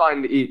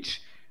find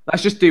each.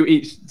 Let's just do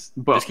each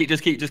book.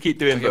 Just keep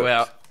doing Okay, wait books.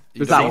 out.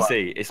 Does that work?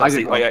 CC. It's I like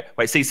did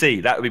wait,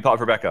 CC. That would be part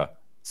of Rebecca.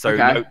 So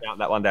Okay. note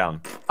that one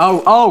down.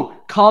 Oh,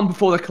 calm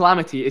before the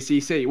calamity is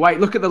CC. Wait,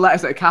 look at the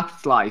letters that are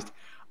capitalized.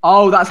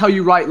 Oh, that's how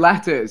you write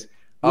letters.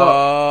 Look.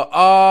 Oh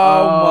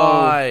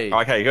my.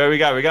 Okay, we're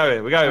going.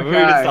 We're moving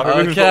Okay. stuff. We're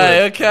moving Okay,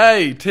 forward.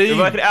 okay. We're Team.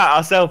 working it out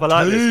ourselves. I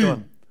like this. Go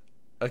on.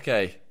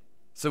 Okay.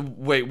 So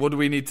wait, what do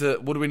we need first?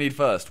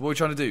 What are we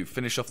trying to do?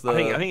 Finish off the.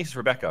 I think it's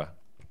Rebecca.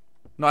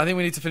 No, I think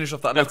we need to finish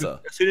off that No, letter.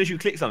 as soon as you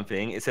click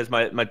something, it says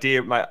my lady,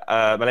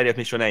 I've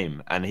missed your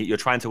name, and you're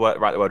trying to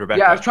write the word Rebecca.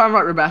 Yeah, I was trying to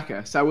write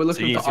Rebecca. So we're So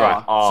looking you need for to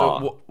write R.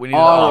 So we need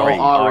R an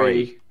or R.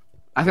 R-E.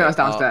 I think that's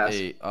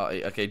downstairs.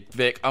 R-E. Okay,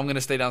 Vic, I'm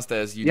gonna stay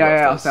downstairs. You do Yeah,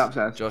 upstairs. I'll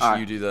stay upstairs. Josh, Alright.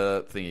 you do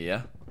the thingy,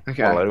 yeah?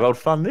 Okay. What a load of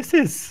fun this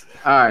is.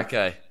 All right.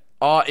 Okay.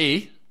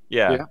 R-E.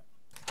 Yeah. Yeah.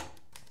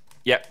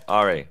 Yep.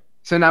 R-E.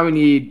 So now we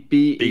need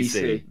B, E, BC.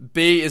 C.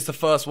 B is the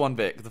first one,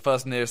 Vic. The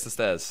first nearest the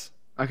stairs.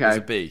 There's a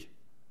Okay. B.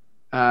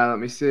 Let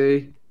me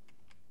see.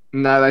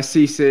 No, there's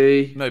C,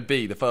 C. No,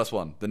 B, the first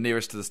one. The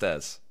nearest to the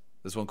stairs.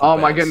 There's one called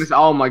Oh my Bears. goodness.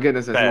 Oh my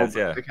goodness. There's Bears,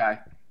 more. yeah. Okay.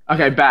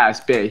 Okay, Bears,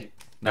 B.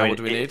 Now, what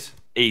do we need?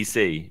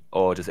 E-C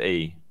or just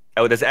E.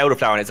 Oh, there's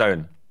elderflower on its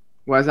own.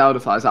 Where's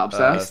Elderflower? Is that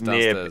upstairs? It's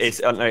Near. downstairs.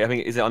 It's. No, I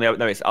think is it on the?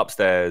 No, it's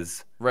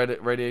upstairs.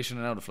 Radiation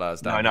and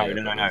elderflowers down No, here.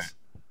 no.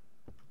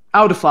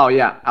 Elderflower,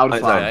 yeah. Oh, it's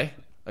Elderflower. Okay.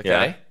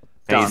 Okay.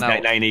 Yeah.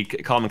 Done. Now you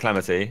need calm and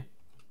calamity.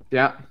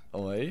 Yeah.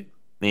 Oi.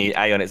 Need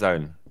A on its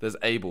own. There's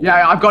Abel.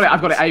 Yeah, I've got it.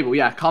 I've got it. Able,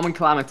 yeah. Common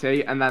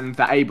Calamity, and then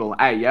the Able.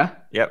 A, yeah?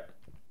 Yep.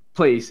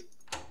 Please.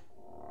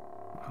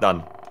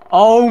 Done.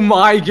 Oh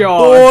my god.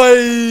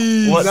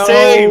 Boys! What No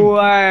team?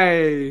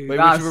 way. Wait,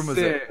 That's which room was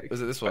sick. it?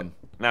 Was it this one?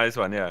 No, this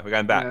one. Yeah, we're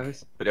going back. Yeah,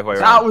 this- But the other way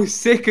That around. was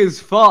sick as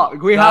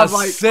fuck. We have That's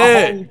like a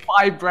sick. whole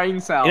 5 brain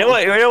cells. You know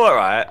what? You know what?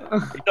 Right?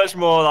 It's much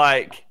more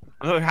like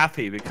I'm not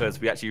happy because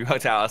we actually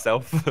worked it out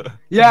ourselves.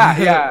 Yeah,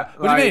 yeah.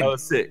 What do you mean? That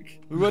was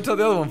sick. We worked out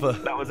the other one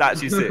first. That was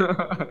actually sick.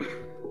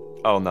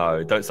 Oh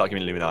no! Don't start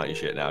giving Illuminati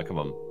shit now. Come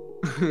on.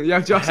 You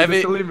have Josh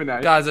Heavy. to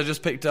eliminate. Guys, I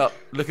just picked up.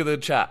 Look at the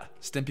chat.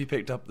 Stimpy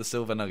picked up the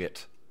silver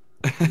nugget.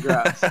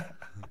 Congrats.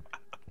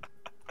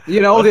 You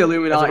know all the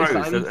Illuminati There's a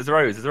rose. signs. There's a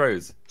rose. There's a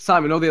rose.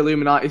 Simon, all the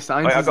Illuminati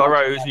signs. Wait, I've is got a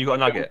like rose and you got a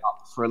nugget.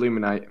 for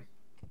Illuminate.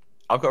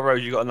 I've got a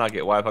rose. You got a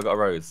nugget. Why have I got a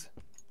rose?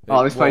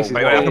 Oh, this place is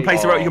Wait, I can big.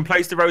 place the rose. You can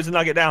place the rose and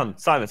nugget down.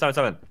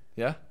 Simon.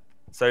 Yeah?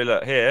 So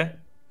look here.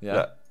 Yeah.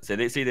 Look.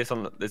 So see this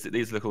on.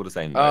 These look all the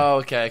same. Oh,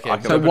 okay. I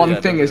can So put it one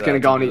there, thing don't is do going to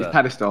that, go don't on do each that.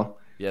 pedestal.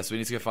 Yeah, so we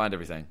need to go find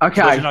everything. Put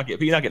your Okay. nugget.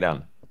 Put your nugget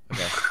down.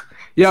 Okay.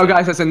 Yo,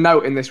 guys, there's a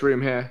note in this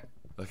room here.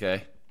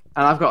 Okay.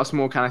 And I've got a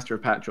small canister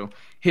of petrol.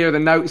 Here, the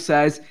note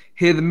says,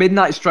 hear the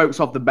midnight strokes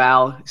of the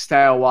bell,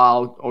 stay a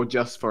while or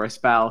just for a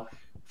spell,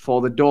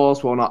 for the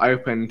doors will not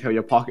open until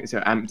your pockets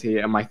are empty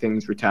and my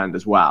things returned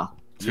as well.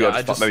 So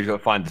Yeah, maybe you got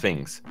to find the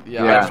things.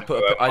 Yeah, Yeah.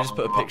 I just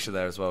put a picture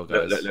there as well,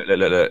 guys.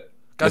 Look.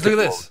 Guys, look at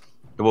this.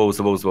 The walls.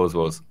 So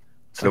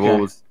the Okay.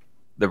 walls,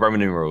 the Roman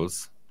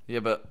numerals. Yeah,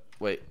 but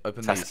wait,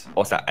 open That's, these.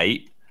 what's that?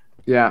 8,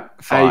 Yeah.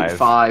 5, 8,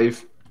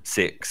 5,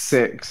 6,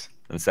 6.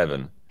 and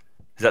 7.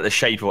 Is that the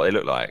shape of what they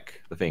look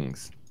like? The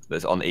things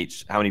that's on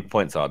each. How many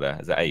points are there?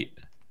 Is there 8?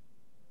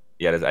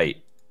 Yeah, there's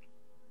 8.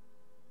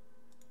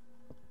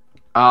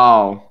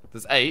 Oh.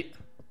 There's 8.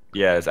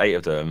 Yeah, there's 8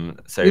 of them.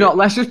 So You know,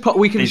 let's just put,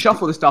 we can These-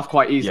 shuffle the stuff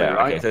quite easily, yeah,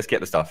 right? okay. So let's get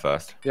the stuff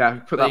first. Yeah,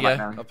 put There that you back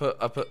go. down.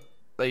 I put.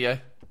 There you go.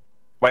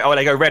 Wait,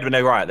 they go red when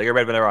they're right. They go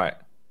red when they're right,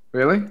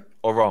 Really?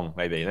 or wrong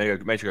maybe. They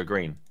go, maybe go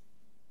green.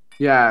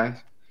 Yeah.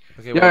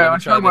 Okay, Yeah, well, let I'm me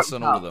try trying to this work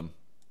on it all out. of them.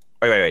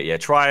 Wait. Yeah,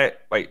 try it.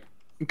 Wait,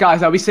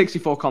 Guys, there'll be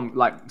 64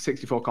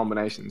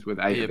 combinations with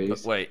 8 Yeah, of but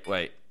these.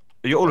 wait.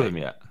 are you all of them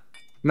yet?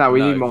 No, we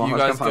No, need more. you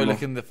Let's guys go find more.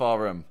 look in the far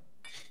room.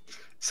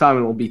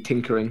 Simon will be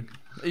tinkering.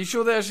 Are you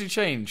sure they actually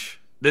change?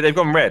 They've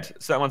gone red.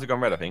 Certain ones have gone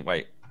red. I think.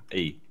 Wait,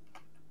 E.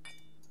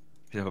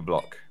 Pick up a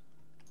block.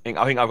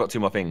 I think I've got 2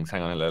 more things.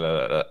 Hang on.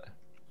 Look.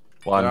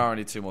 One. There are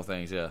only 2 more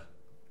things. Yeah.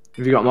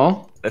 Have you got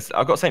more?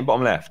 I've got something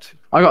bottom left.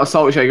 I got a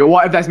salt shaker.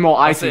 What if there's more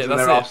That's items it, than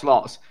that's there are it.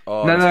 slots?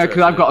 Oh, no, that's because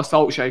true, I've got a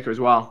salt shaker as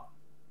well.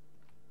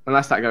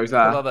 Unless that goes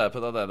there.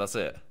 Put that there. That's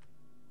it.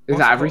 Is What's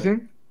that it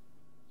everything?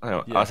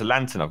 Oh, Yeah. it's a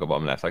lantern I've got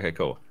bottom left. Okay,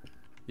 cool.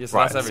 Yes,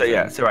 Right. that's So everything.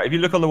 yeah. So right. If you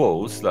look on the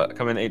walls, look.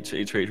 Come in each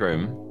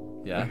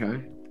room. Yeah.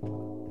 Okay.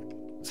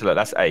 So look,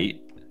 that's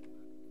 8.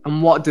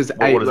 And what does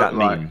 8 What does look that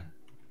like? mean?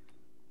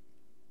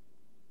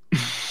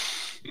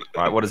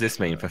 Right. What does this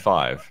mean for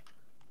 5?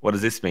 What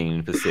does this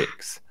mean for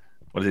 6?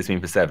 What does this mean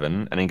for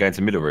 7? And then going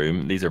to middle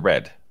room, these are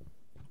red.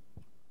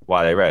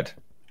 Why are they red?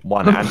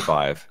 1 and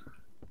 5.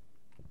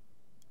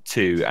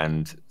 2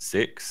 and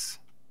 6.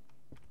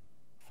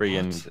 3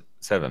 and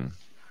 7.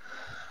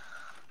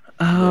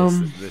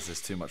 This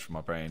is too much for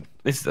my brain.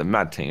 This is a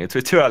mad thing. It's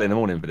too early in the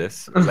morning for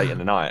this. It's late in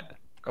the night.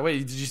 Oh wait,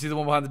 did you see the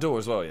one behind the door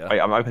as well? Yeah. Wait,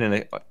 I'm opening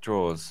the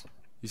drawers.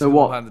 You see So the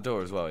what? one behind the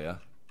door as well? Yeah.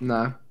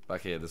 No.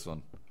 Back here, this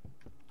one.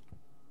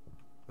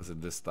 Was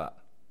it that?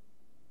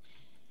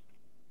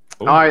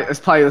 Ooh. Alright, let's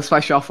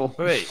play shuffle.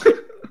 Wait.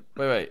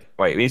 Wait.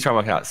 Wait, we need to try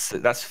and work out.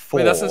 That's 4.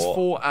 Wait, that says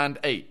 4 and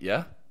 8.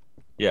 Yeah.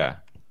 Yeah.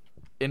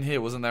 In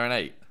here, wasn't there an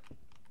 8?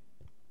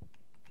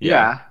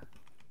 Yeah.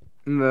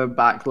 In the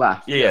back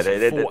left. Yeah. So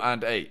They, 4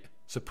 and 8.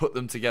 So put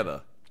them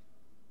together.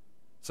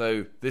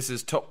 So this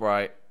is top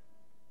right.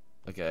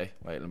 Okay,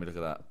 wait, let me look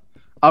at that.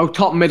 Oh,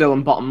 top, middle,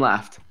 and bottom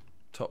left.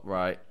 Top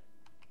right.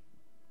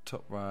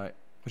 Top right.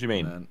 What do you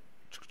mean? And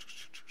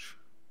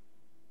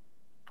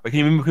Wait,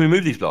 can we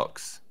move these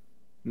blocks?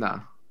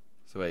 No.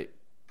 so wait.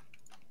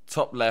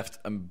 Top left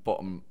and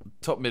bottom.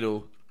 Top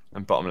middle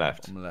And bottom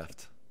left. on the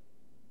left.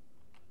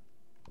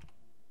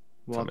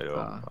 What middle,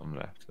 the... bottom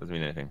left. Doesn't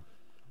mean anything.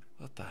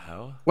 What the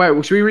hell? Wait,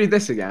 well, should we read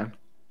this again?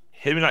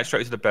 Hit me like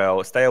straight to the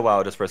bell. Stay a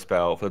while just for a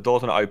spell. For the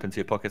doors are not open, so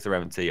your pockets are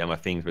empty, and my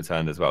things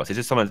returned as well. So it's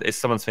just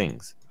someone's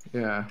things.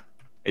 Yeah.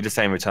 It's just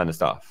saying return the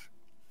stuff.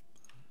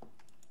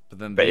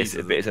 But it's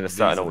in a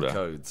certain order.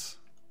 Codes.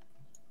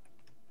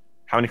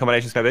 How many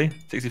combinations can there be?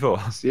 64.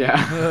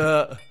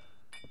 Yeah.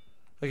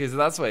 Okay, so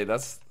that's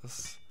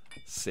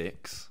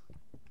 6.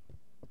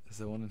 Is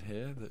there one in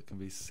here that can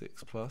be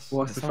 6 plus?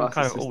 What's There's the some kind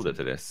fastest of order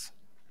system? to this.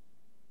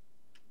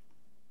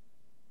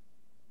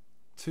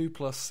 2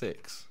 plus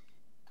 6.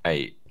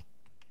 8.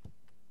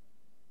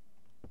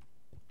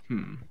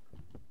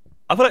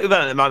 I feel like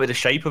that might be the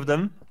shape of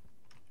them.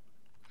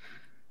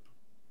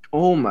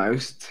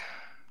 Almost.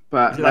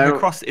 But Is it like a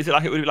cross? Is it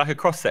like it would be like a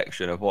cross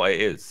section of what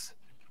it is?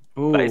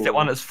 Like, is it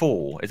one that's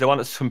full? Is there one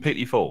that's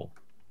completely full?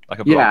 Like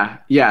a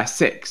block? Yeah,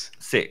 6.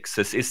 6.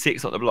 So is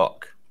 6 not the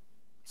block?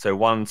 So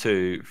 1,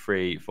 2,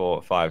 3,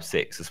 4, 5,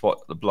 6. That's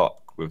what the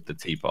block with the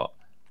teapot.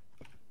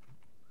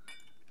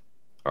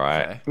 All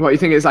right. Okay. What, you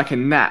think it's like a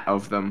net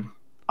of them?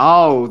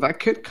 Oh, that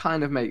could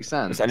kind of make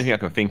sense. That's the only thing I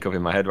can think of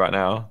in my head right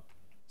now.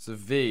 So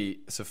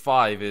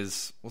 5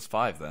 is... What's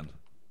 5 then?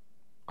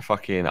 A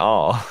fucking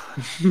R.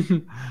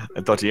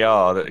 A dodgy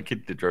R that a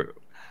kid did draw.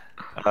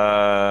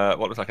 What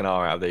looks like an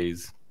R out of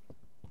these?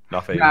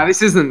 Nothing. Nah,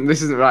 this isn't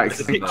right. It's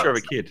a picture of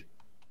a kid.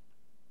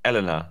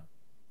 Eleanor.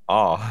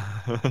 R.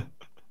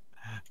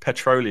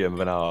 Petroleum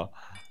with an R.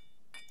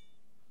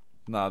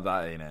 No,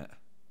 that ain't it.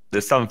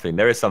 There's something.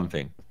 There is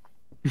something.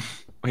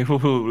 We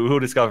will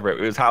discover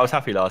it. I was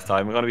happy last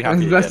time. We're going to be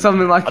happy That's again.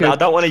 something like I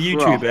don't want to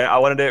YouTube trough. it. I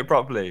want to do it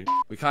properly.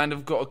 We kind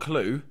of got a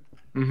clue.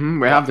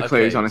 We have the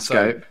clues Okay, on a so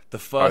scope. the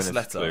first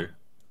Bonus letter. clue.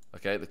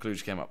 Okay, the clue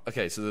just came up.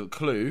 Okay, so the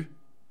clue.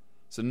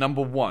 So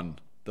number 1,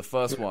 the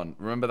first one.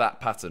 Remember that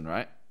pattern,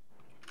 right?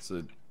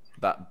 So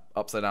that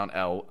upside down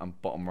L and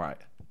bottom right.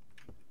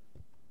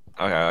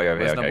 Okay,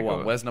 Where's okay, number 1?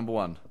 cool. Where's number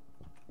 1?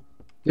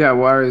 Yeah,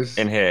 where is...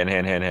 In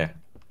here.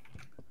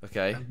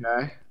 Okay.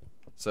 Okay.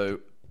 So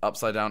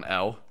upside down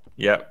L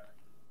Yep.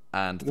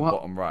 and the What?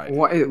 bottom right.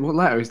 What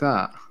letter is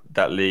that?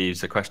 That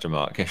leaves a question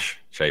mark-ish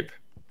shape.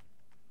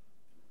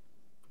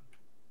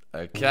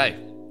 Okay.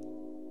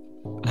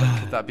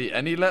 Could that be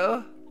any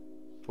letter?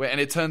 Wait, and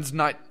it turns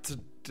night to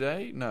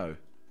day? No.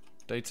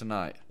 Day to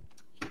night.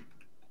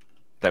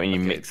 That mean you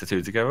Okay. mix the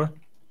two together?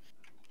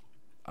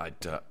 I'm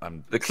The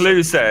so clue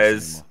confused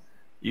says anymore.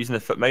 using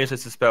the maybe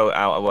it's to spell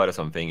out a word or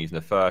something using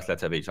the first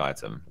letter of each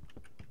item.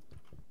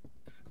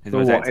 His But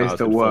mosaic what is tiles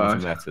the would form word?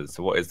 from letters.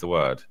 So what is the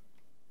word?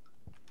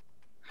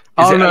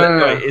 Oh, it no, Ele-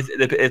 no. wait,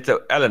 it's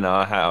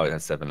Eleanor. How? It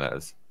has 7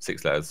 letters,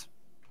 6 letters.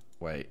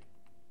 Wait,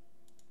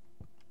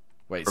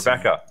 so-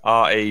 Rebecca.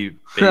 R-E-B-E-C.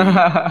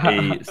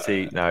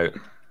 No,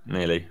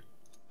 nearly.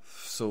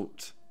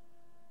 Salt.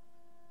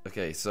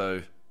 Okay,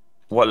 so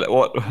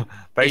What?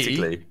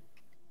 Basically,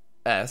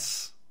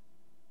 S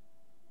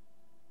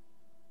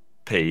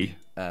P.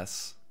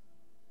 S.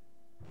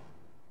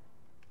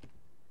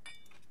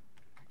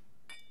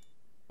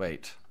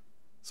 Wait.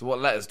 So what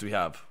letters do we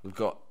have? We've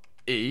got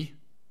E,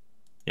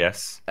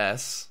 Yes.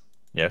 S,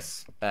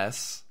 Yes.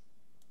 S,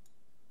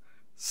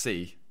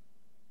 C.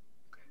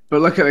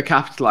 But look at the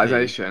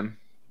capitalization.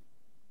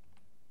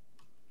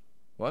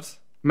 What?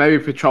 Maybe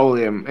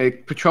petroleum.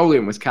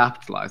 Petroleum was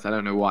capitalized. I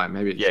don't know why.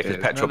 Maybe it Yeah, just because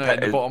is. petrol. No,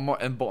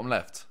 in the bottom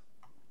left.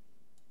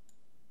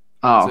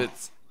 Oh, So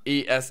it's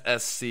E S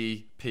S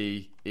C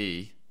P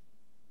E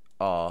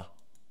R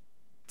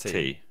T.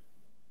 T.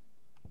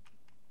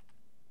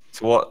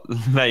 So what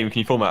name can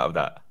you form out of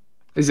that?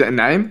 is it a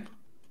name?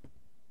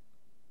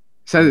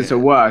 It says it's a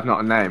word,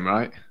 not a name,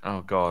 right?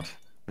 Oh God,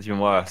 it's even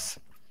worse.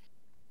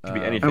 Could be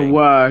A anything.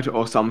 word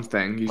or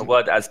something. A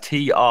word as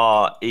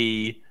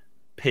TREPCS.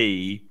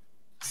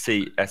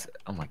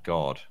 Oh my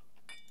God.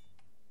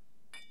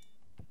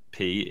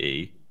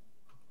 PE.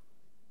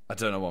 I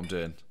don't know what I'm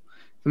doing.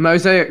 The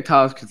mosaic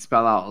tiles could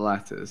spell out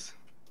letters.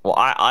 Well,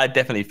 I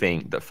definitely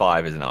think that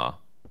 5 is an R.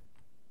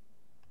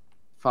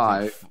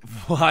 5.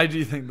 Why do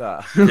you think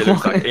that?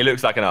 It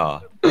looks like an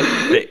R.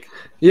 Thick.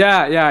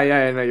 Yeah.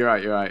 No, you're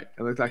right.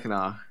 It looks like an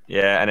R.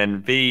 Yeah, and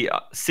then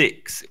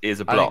V6 is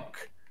a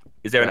block.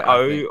 Is there an Yeah, I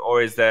O think-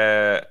 or is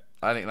there?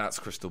 I think that's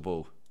crystal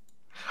ball.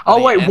 Oh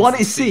think it wait, ends one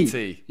in is C.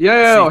 CT.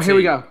 Yeah. CT. Here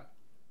we go.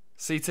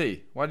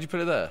 CT. Why did you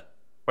put it there?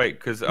 Wait,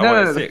 because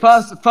No.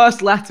 The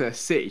first letter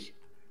C.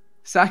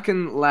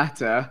 Second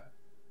letter.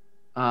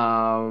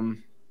 Oh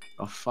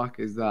fuck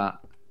is that?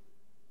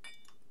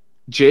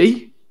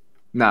 G?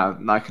 No,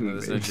 I can. No,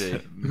 there's no G.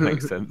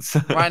 Makes sense.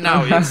 Right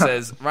now it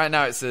says. Right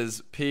now it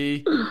says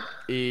P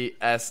E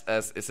S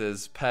S. It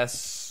says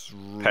pes.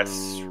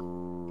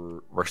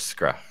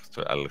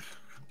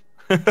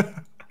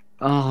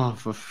 Oh,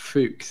 for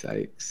fuck's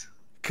sakes.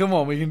 Come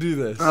on, we can do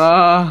this.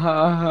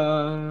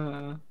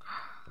 Uh,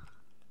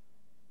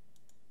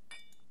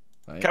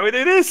 Right. Can we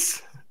do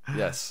this?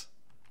 Yes.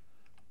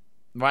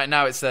 Right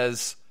now it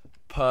says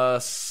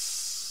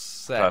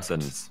Persons.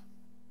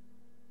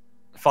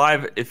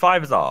 5. If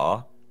 5 is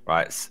R,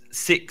 right?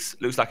 6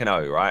 looks like an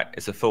O, right?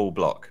 It's a full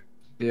block.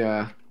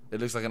 yeah. It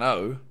looks like an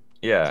O.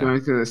 Yeah. So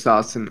anything that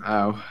starts in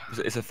O.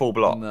 It's a full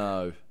block.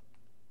 No,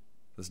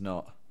 there's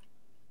not.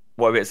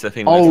 What if it's the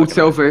thing? That Old looks like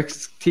silver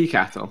tea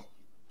kettle.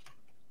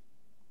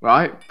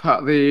 Right?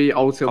 Put the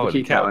old silver Oh, the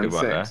tea kettle in kettle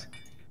could work 6.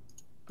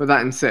 Put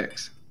that in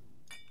 6.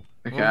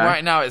 Okay. Well,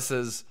 right now it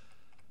says.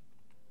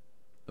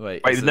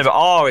 Wait. Wait, no, but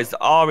R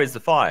is the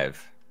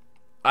 5.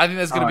 I think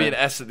there's going to be an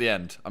Alright. S at the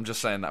end. I'm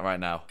just saying that right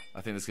now.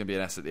 I think there's going to be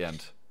an S at the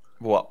end.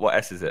 What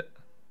S is it?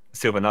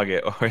 Silver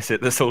nugget or is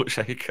it the salt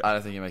shaker? I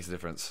don't think it makes a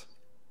difference.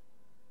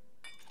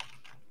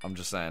 I'm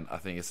just saying. I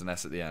think it's an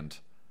S at the end.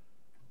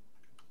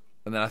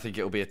 And then I think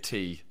it'll be a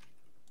T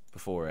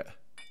before it.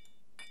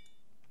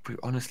 We're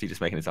honestly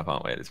just making this up,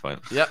 aren't we? At this point,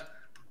 Yep.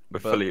 we're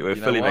But fully you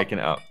know what? making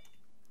it up.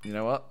 You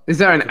know what? Is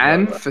there an Good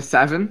N luck. for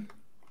 7?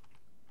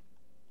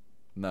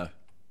 No.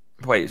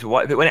 Wait, so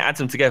what, when it adds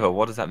them together,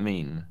 what does that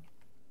mean?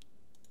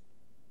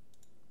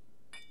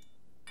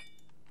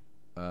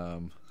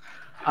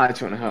 I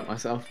just want to hurt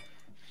myself.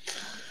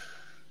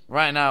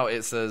 Right now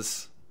it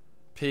says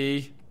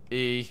P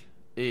E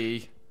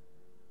E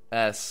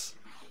S.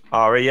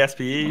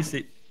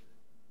 RESPEC.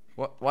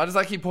 What? Why does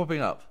that keep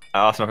popping up?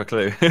 I asked him for a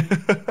clue.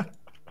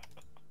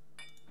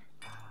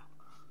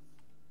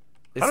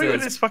 It How do we get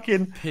says this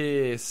fucking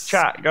Pierce.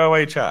 chat? Go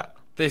away, chat.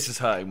 This is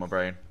hurting my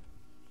brain.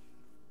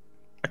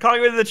 I can't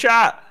get rid of the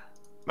chat.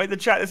 Make the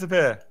chat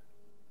disappear.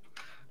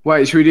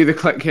 Wait, should we do the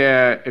click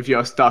here if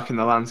you're stuck in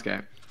the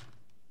landscape?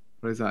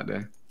 What does that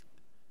do?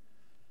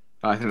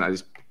 I think that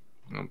just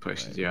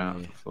pushes you out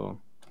of the floor.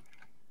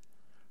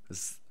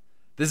 This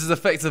is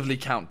effectively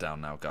countdown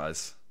now,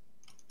 guys.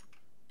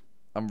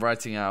 I'm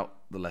writing out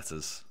the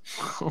letters.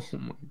 Oh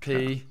my God.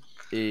 P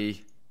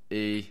E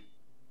E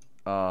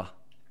R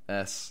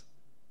S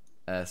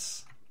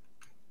S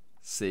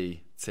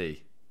C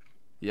T.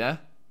 Yeah?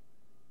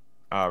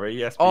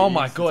 RESPEC. Oh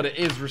my god, it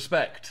is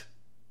respect.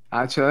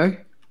 Actually?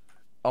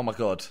 Oh my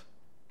god.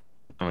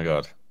 Oh my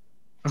god.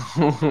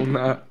 Oh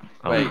no.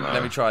 Wait, no.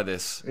 let me try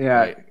this.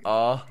 Yeah. Wait,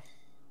 R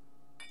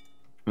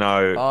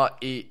No.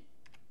 E.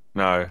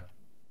 No.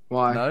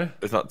 Why? No?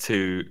 There's not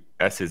 2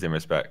 S's in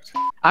respect.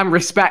 And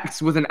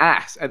respects with an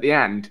S at the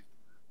end.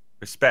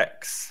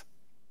 Respects.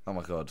 Oh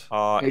my god.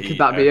 Could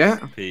that be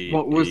it?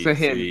 What was the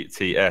hint?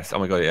 RESPECTS. Oh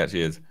my god, it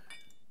actually is.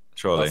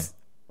 Surely. That's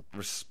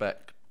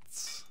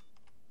respects.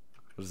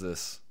 What is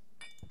this?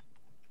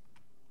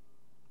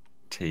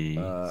 T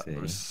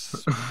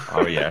Res-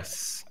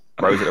 RES.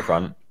 Rose at the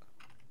front.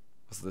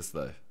 What's this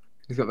though?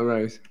 He's got the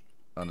rose.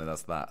 Oh no,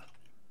 that's that.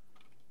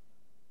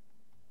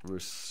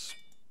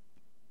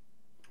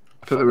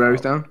 Put the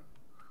rose down.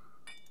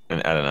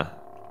 And Eleanor.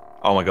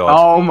 Oh my god.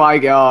 Oh my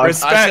god.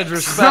 Respect. I said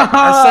respect.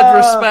 I said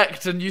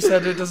respect, and you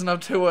said it doesn't have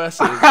 2 S's.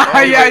 Oh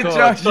my Yeah, God.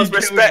 Josh. Does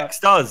respects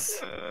does.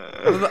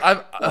 Wait,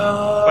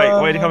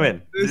 where to come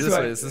in? This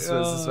way. This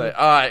way.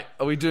 All right.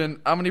 Are we doing?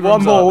 How many One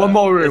rooms more, are one there?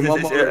 more room, This one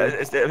is-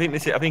 more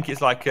room. I think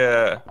it's like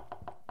oh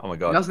my It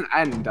god. doesn't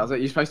end, does it?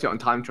 You're supposed to do it on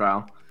time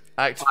trial.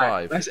 Act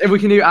 5. If we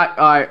can do act,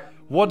 alright.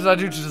 What did I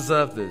do to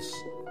deserve this?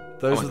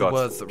 Those Oh my are God, the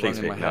words that please,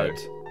 rung in my Vic, no. head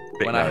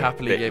Vic, when no. I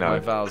happily Vic, gave no. my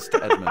vows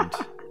to Edmund.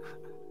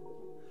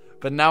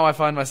 But now I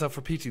find myself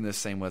repeating those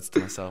same words to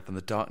myself, and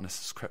the darkness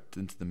has crept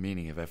into the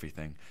meaning of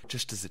everything,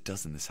 just as it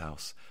does in this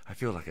house. I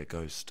feel like a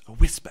ghost, a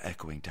whisper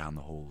echoing down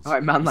the halls.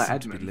 Alright, man We like seem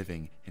to be Edmund.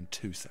 living in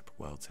 2 separate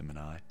worlds, him and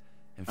I.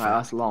 In Alright, fact,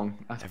 that's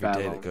long. That's every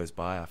very day long. that goes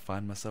by, I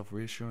find myself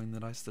reassuring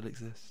that I still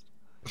exist.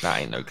 That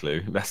ain't no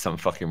clue. That's some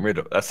fucking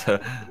riddle. That's a.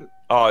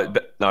 Oh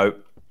no. I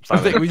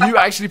Something. think, were you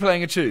actually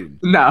playing a tune?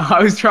 No,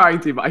 I was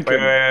trying to, but I Wait,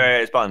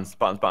 couldn't. it's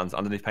buttons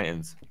underneath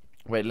paintings.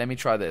 Wait, let me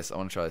try this. I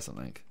want to try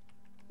something.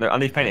 No,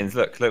 underneath paintings.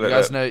 Look. You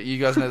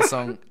guys know the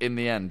song "In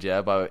the End,"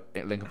 yeah, by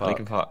Linkin Park.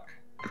 Linkin Park.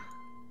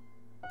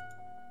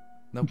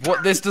 No,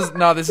 what this does?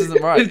 No, this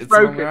isn't right. It's, the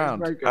broken. wrong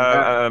round. It's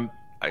broken.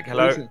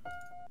 Hello. Listen.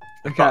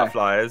 The Okay.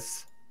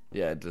 butterflies.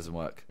 Yeah, it doesn't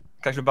work.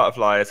 Collection of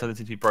butterflies. Something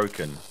seems to be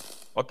broken.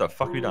 What the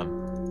fuck have you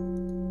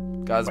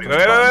done? Guys, Wait, push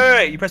the button.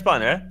 wait. You press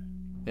button, yeah?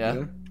 Yeah.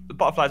 Yeah. The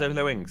butterflies open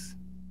their wings.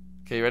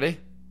 Okay, you ready?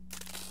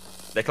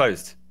 They're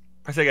closed.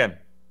 Press it again.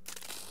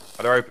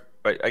 Oh, they're open.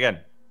 Wait, again.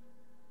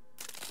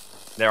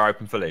 They're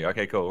open fully.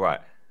 Okay, cool. Right.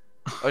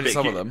 Only Vic,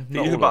 some you- of them. Vic,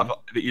 Not you all look of them.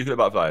 Vic, you look at the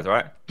butterflies, all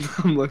right?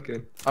 I'm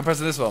looking. I'm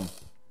pressing this one.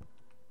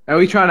 Are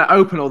we trying to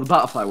open all the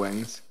butterfly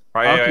wings?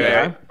 Right,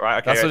 Okay. right.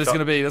 Okay, That's what right, it's stop.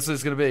 gonna be. That's what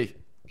it's gonna be.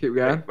 Keep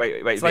going.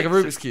 Wait. It's like a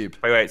Vic, Rubik's cube.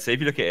 Wait. So if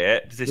you look at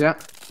it, does this? Yeah.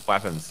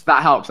 What happens?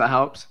 That helps. That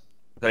helps.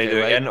 Then you Okay, do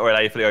it wait. again, or are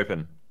they fully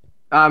open?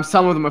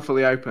 Some of them are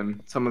fully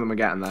open. Some of them are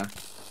getting there.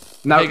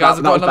 No, Okay, guys,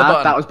 I've that got was another bad.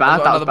 button. That was I've bad.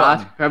 got That was another bad.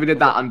 button. Whoever did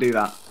that, undo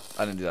that.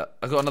 I didn't do that.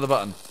 I got another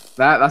button.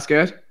 That's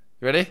good.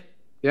 You ready?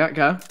 Yeah,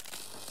 go.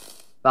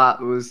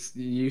 That was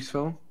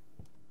useful.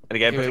 And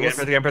again, Okay,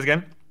 press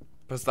again.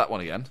 Press that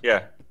one again.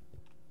 Yeah.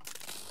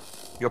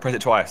 You gotta press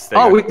it twice. There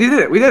Oh, you we go. did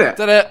it. We did it.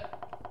 Did it,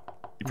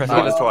 You press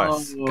it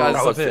twice. guys? That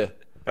It's was up here.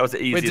 That was the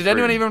easiest. Wait, did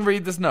anyone room. even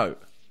read this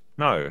note?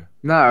 No.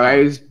 No,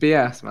 it was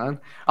BS, man.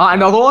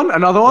 Another one.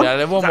 Another one. Yeah,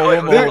 then one That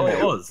more. what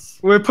it was.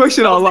 We're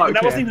pushing our luck.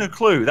 That wasn't here. even a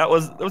clue. That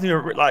wasn't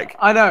even like.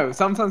 I know.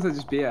 Sometimes they're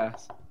just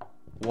BS.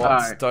 What?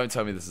 Alright. Don't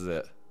tell me this is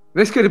it.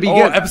 This could be Oh,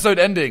 good. episode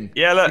ending.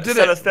 Yeah, look, we did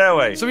Cellar it.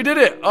 Stairway. So we did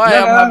it. I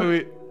am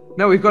happy.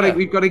 No, we've got Yeah. to.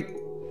 We've got to.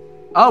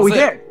 Oh, we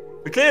That's did.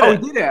 We cleared Oh,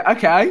 it. we did it.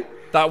 Okay.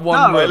 That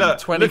one No, room, Look,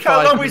 25 look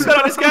how long we spent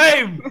on this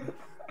game.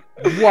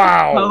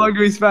 Wow. How long do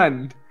we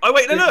spend? Oh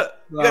wait, no, look.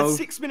 You had 12.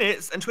 6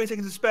 minutes and 20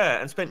 seconds to spare,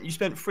 and you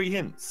spent 3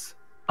 hints.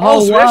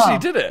 Oh, so we wow. actually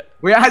did it.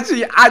 We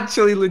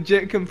actually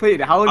legit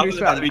completed. How long did we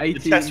spend? The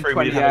 18, chess room,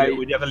 28,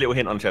 we'd have a little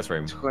hint on chess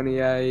room.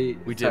 28,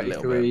 We did a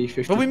little 33, bit.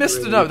 53. But we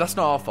missed it. No, that's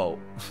not our fault.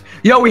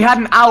 Yo, we had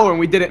an hour and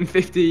we did it in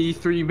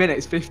 53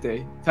 minutes,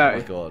 50, Oh 30.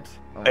 my god.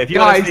 If you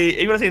want Guys.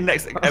 to see the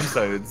next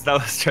episodes, that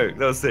was a joke.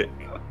 That was sick.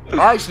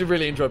 I actually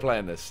really enjoy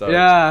playing this. So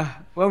Yeah,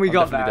 when we I'm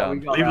got definitely there, down.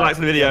 we got Leave there. likes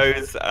on the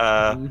videos,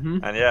 Mhm.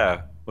 and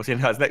yeah, we'll see you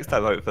guys next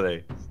time,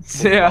 hopefully.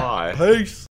 See ya. Bye. Peace.